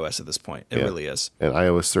riches on iOS at this point. It really is. And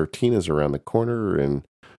iOS 13 is around the corner, and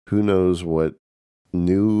who knows what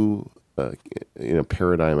new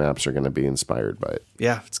paradigm apps are going to be inspired by it.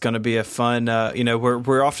 Yeah, it's going to be a fun,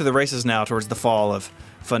 we're off to the races now towards the fall of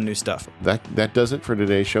fun new stuff. That does it for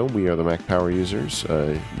today's show. We are the Mac Power Users.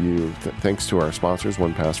 Thanks to our sponsors,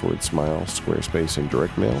 1Password, Smile, Squarespace, and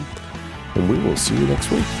Direct Mail. And we will see you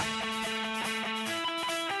next week.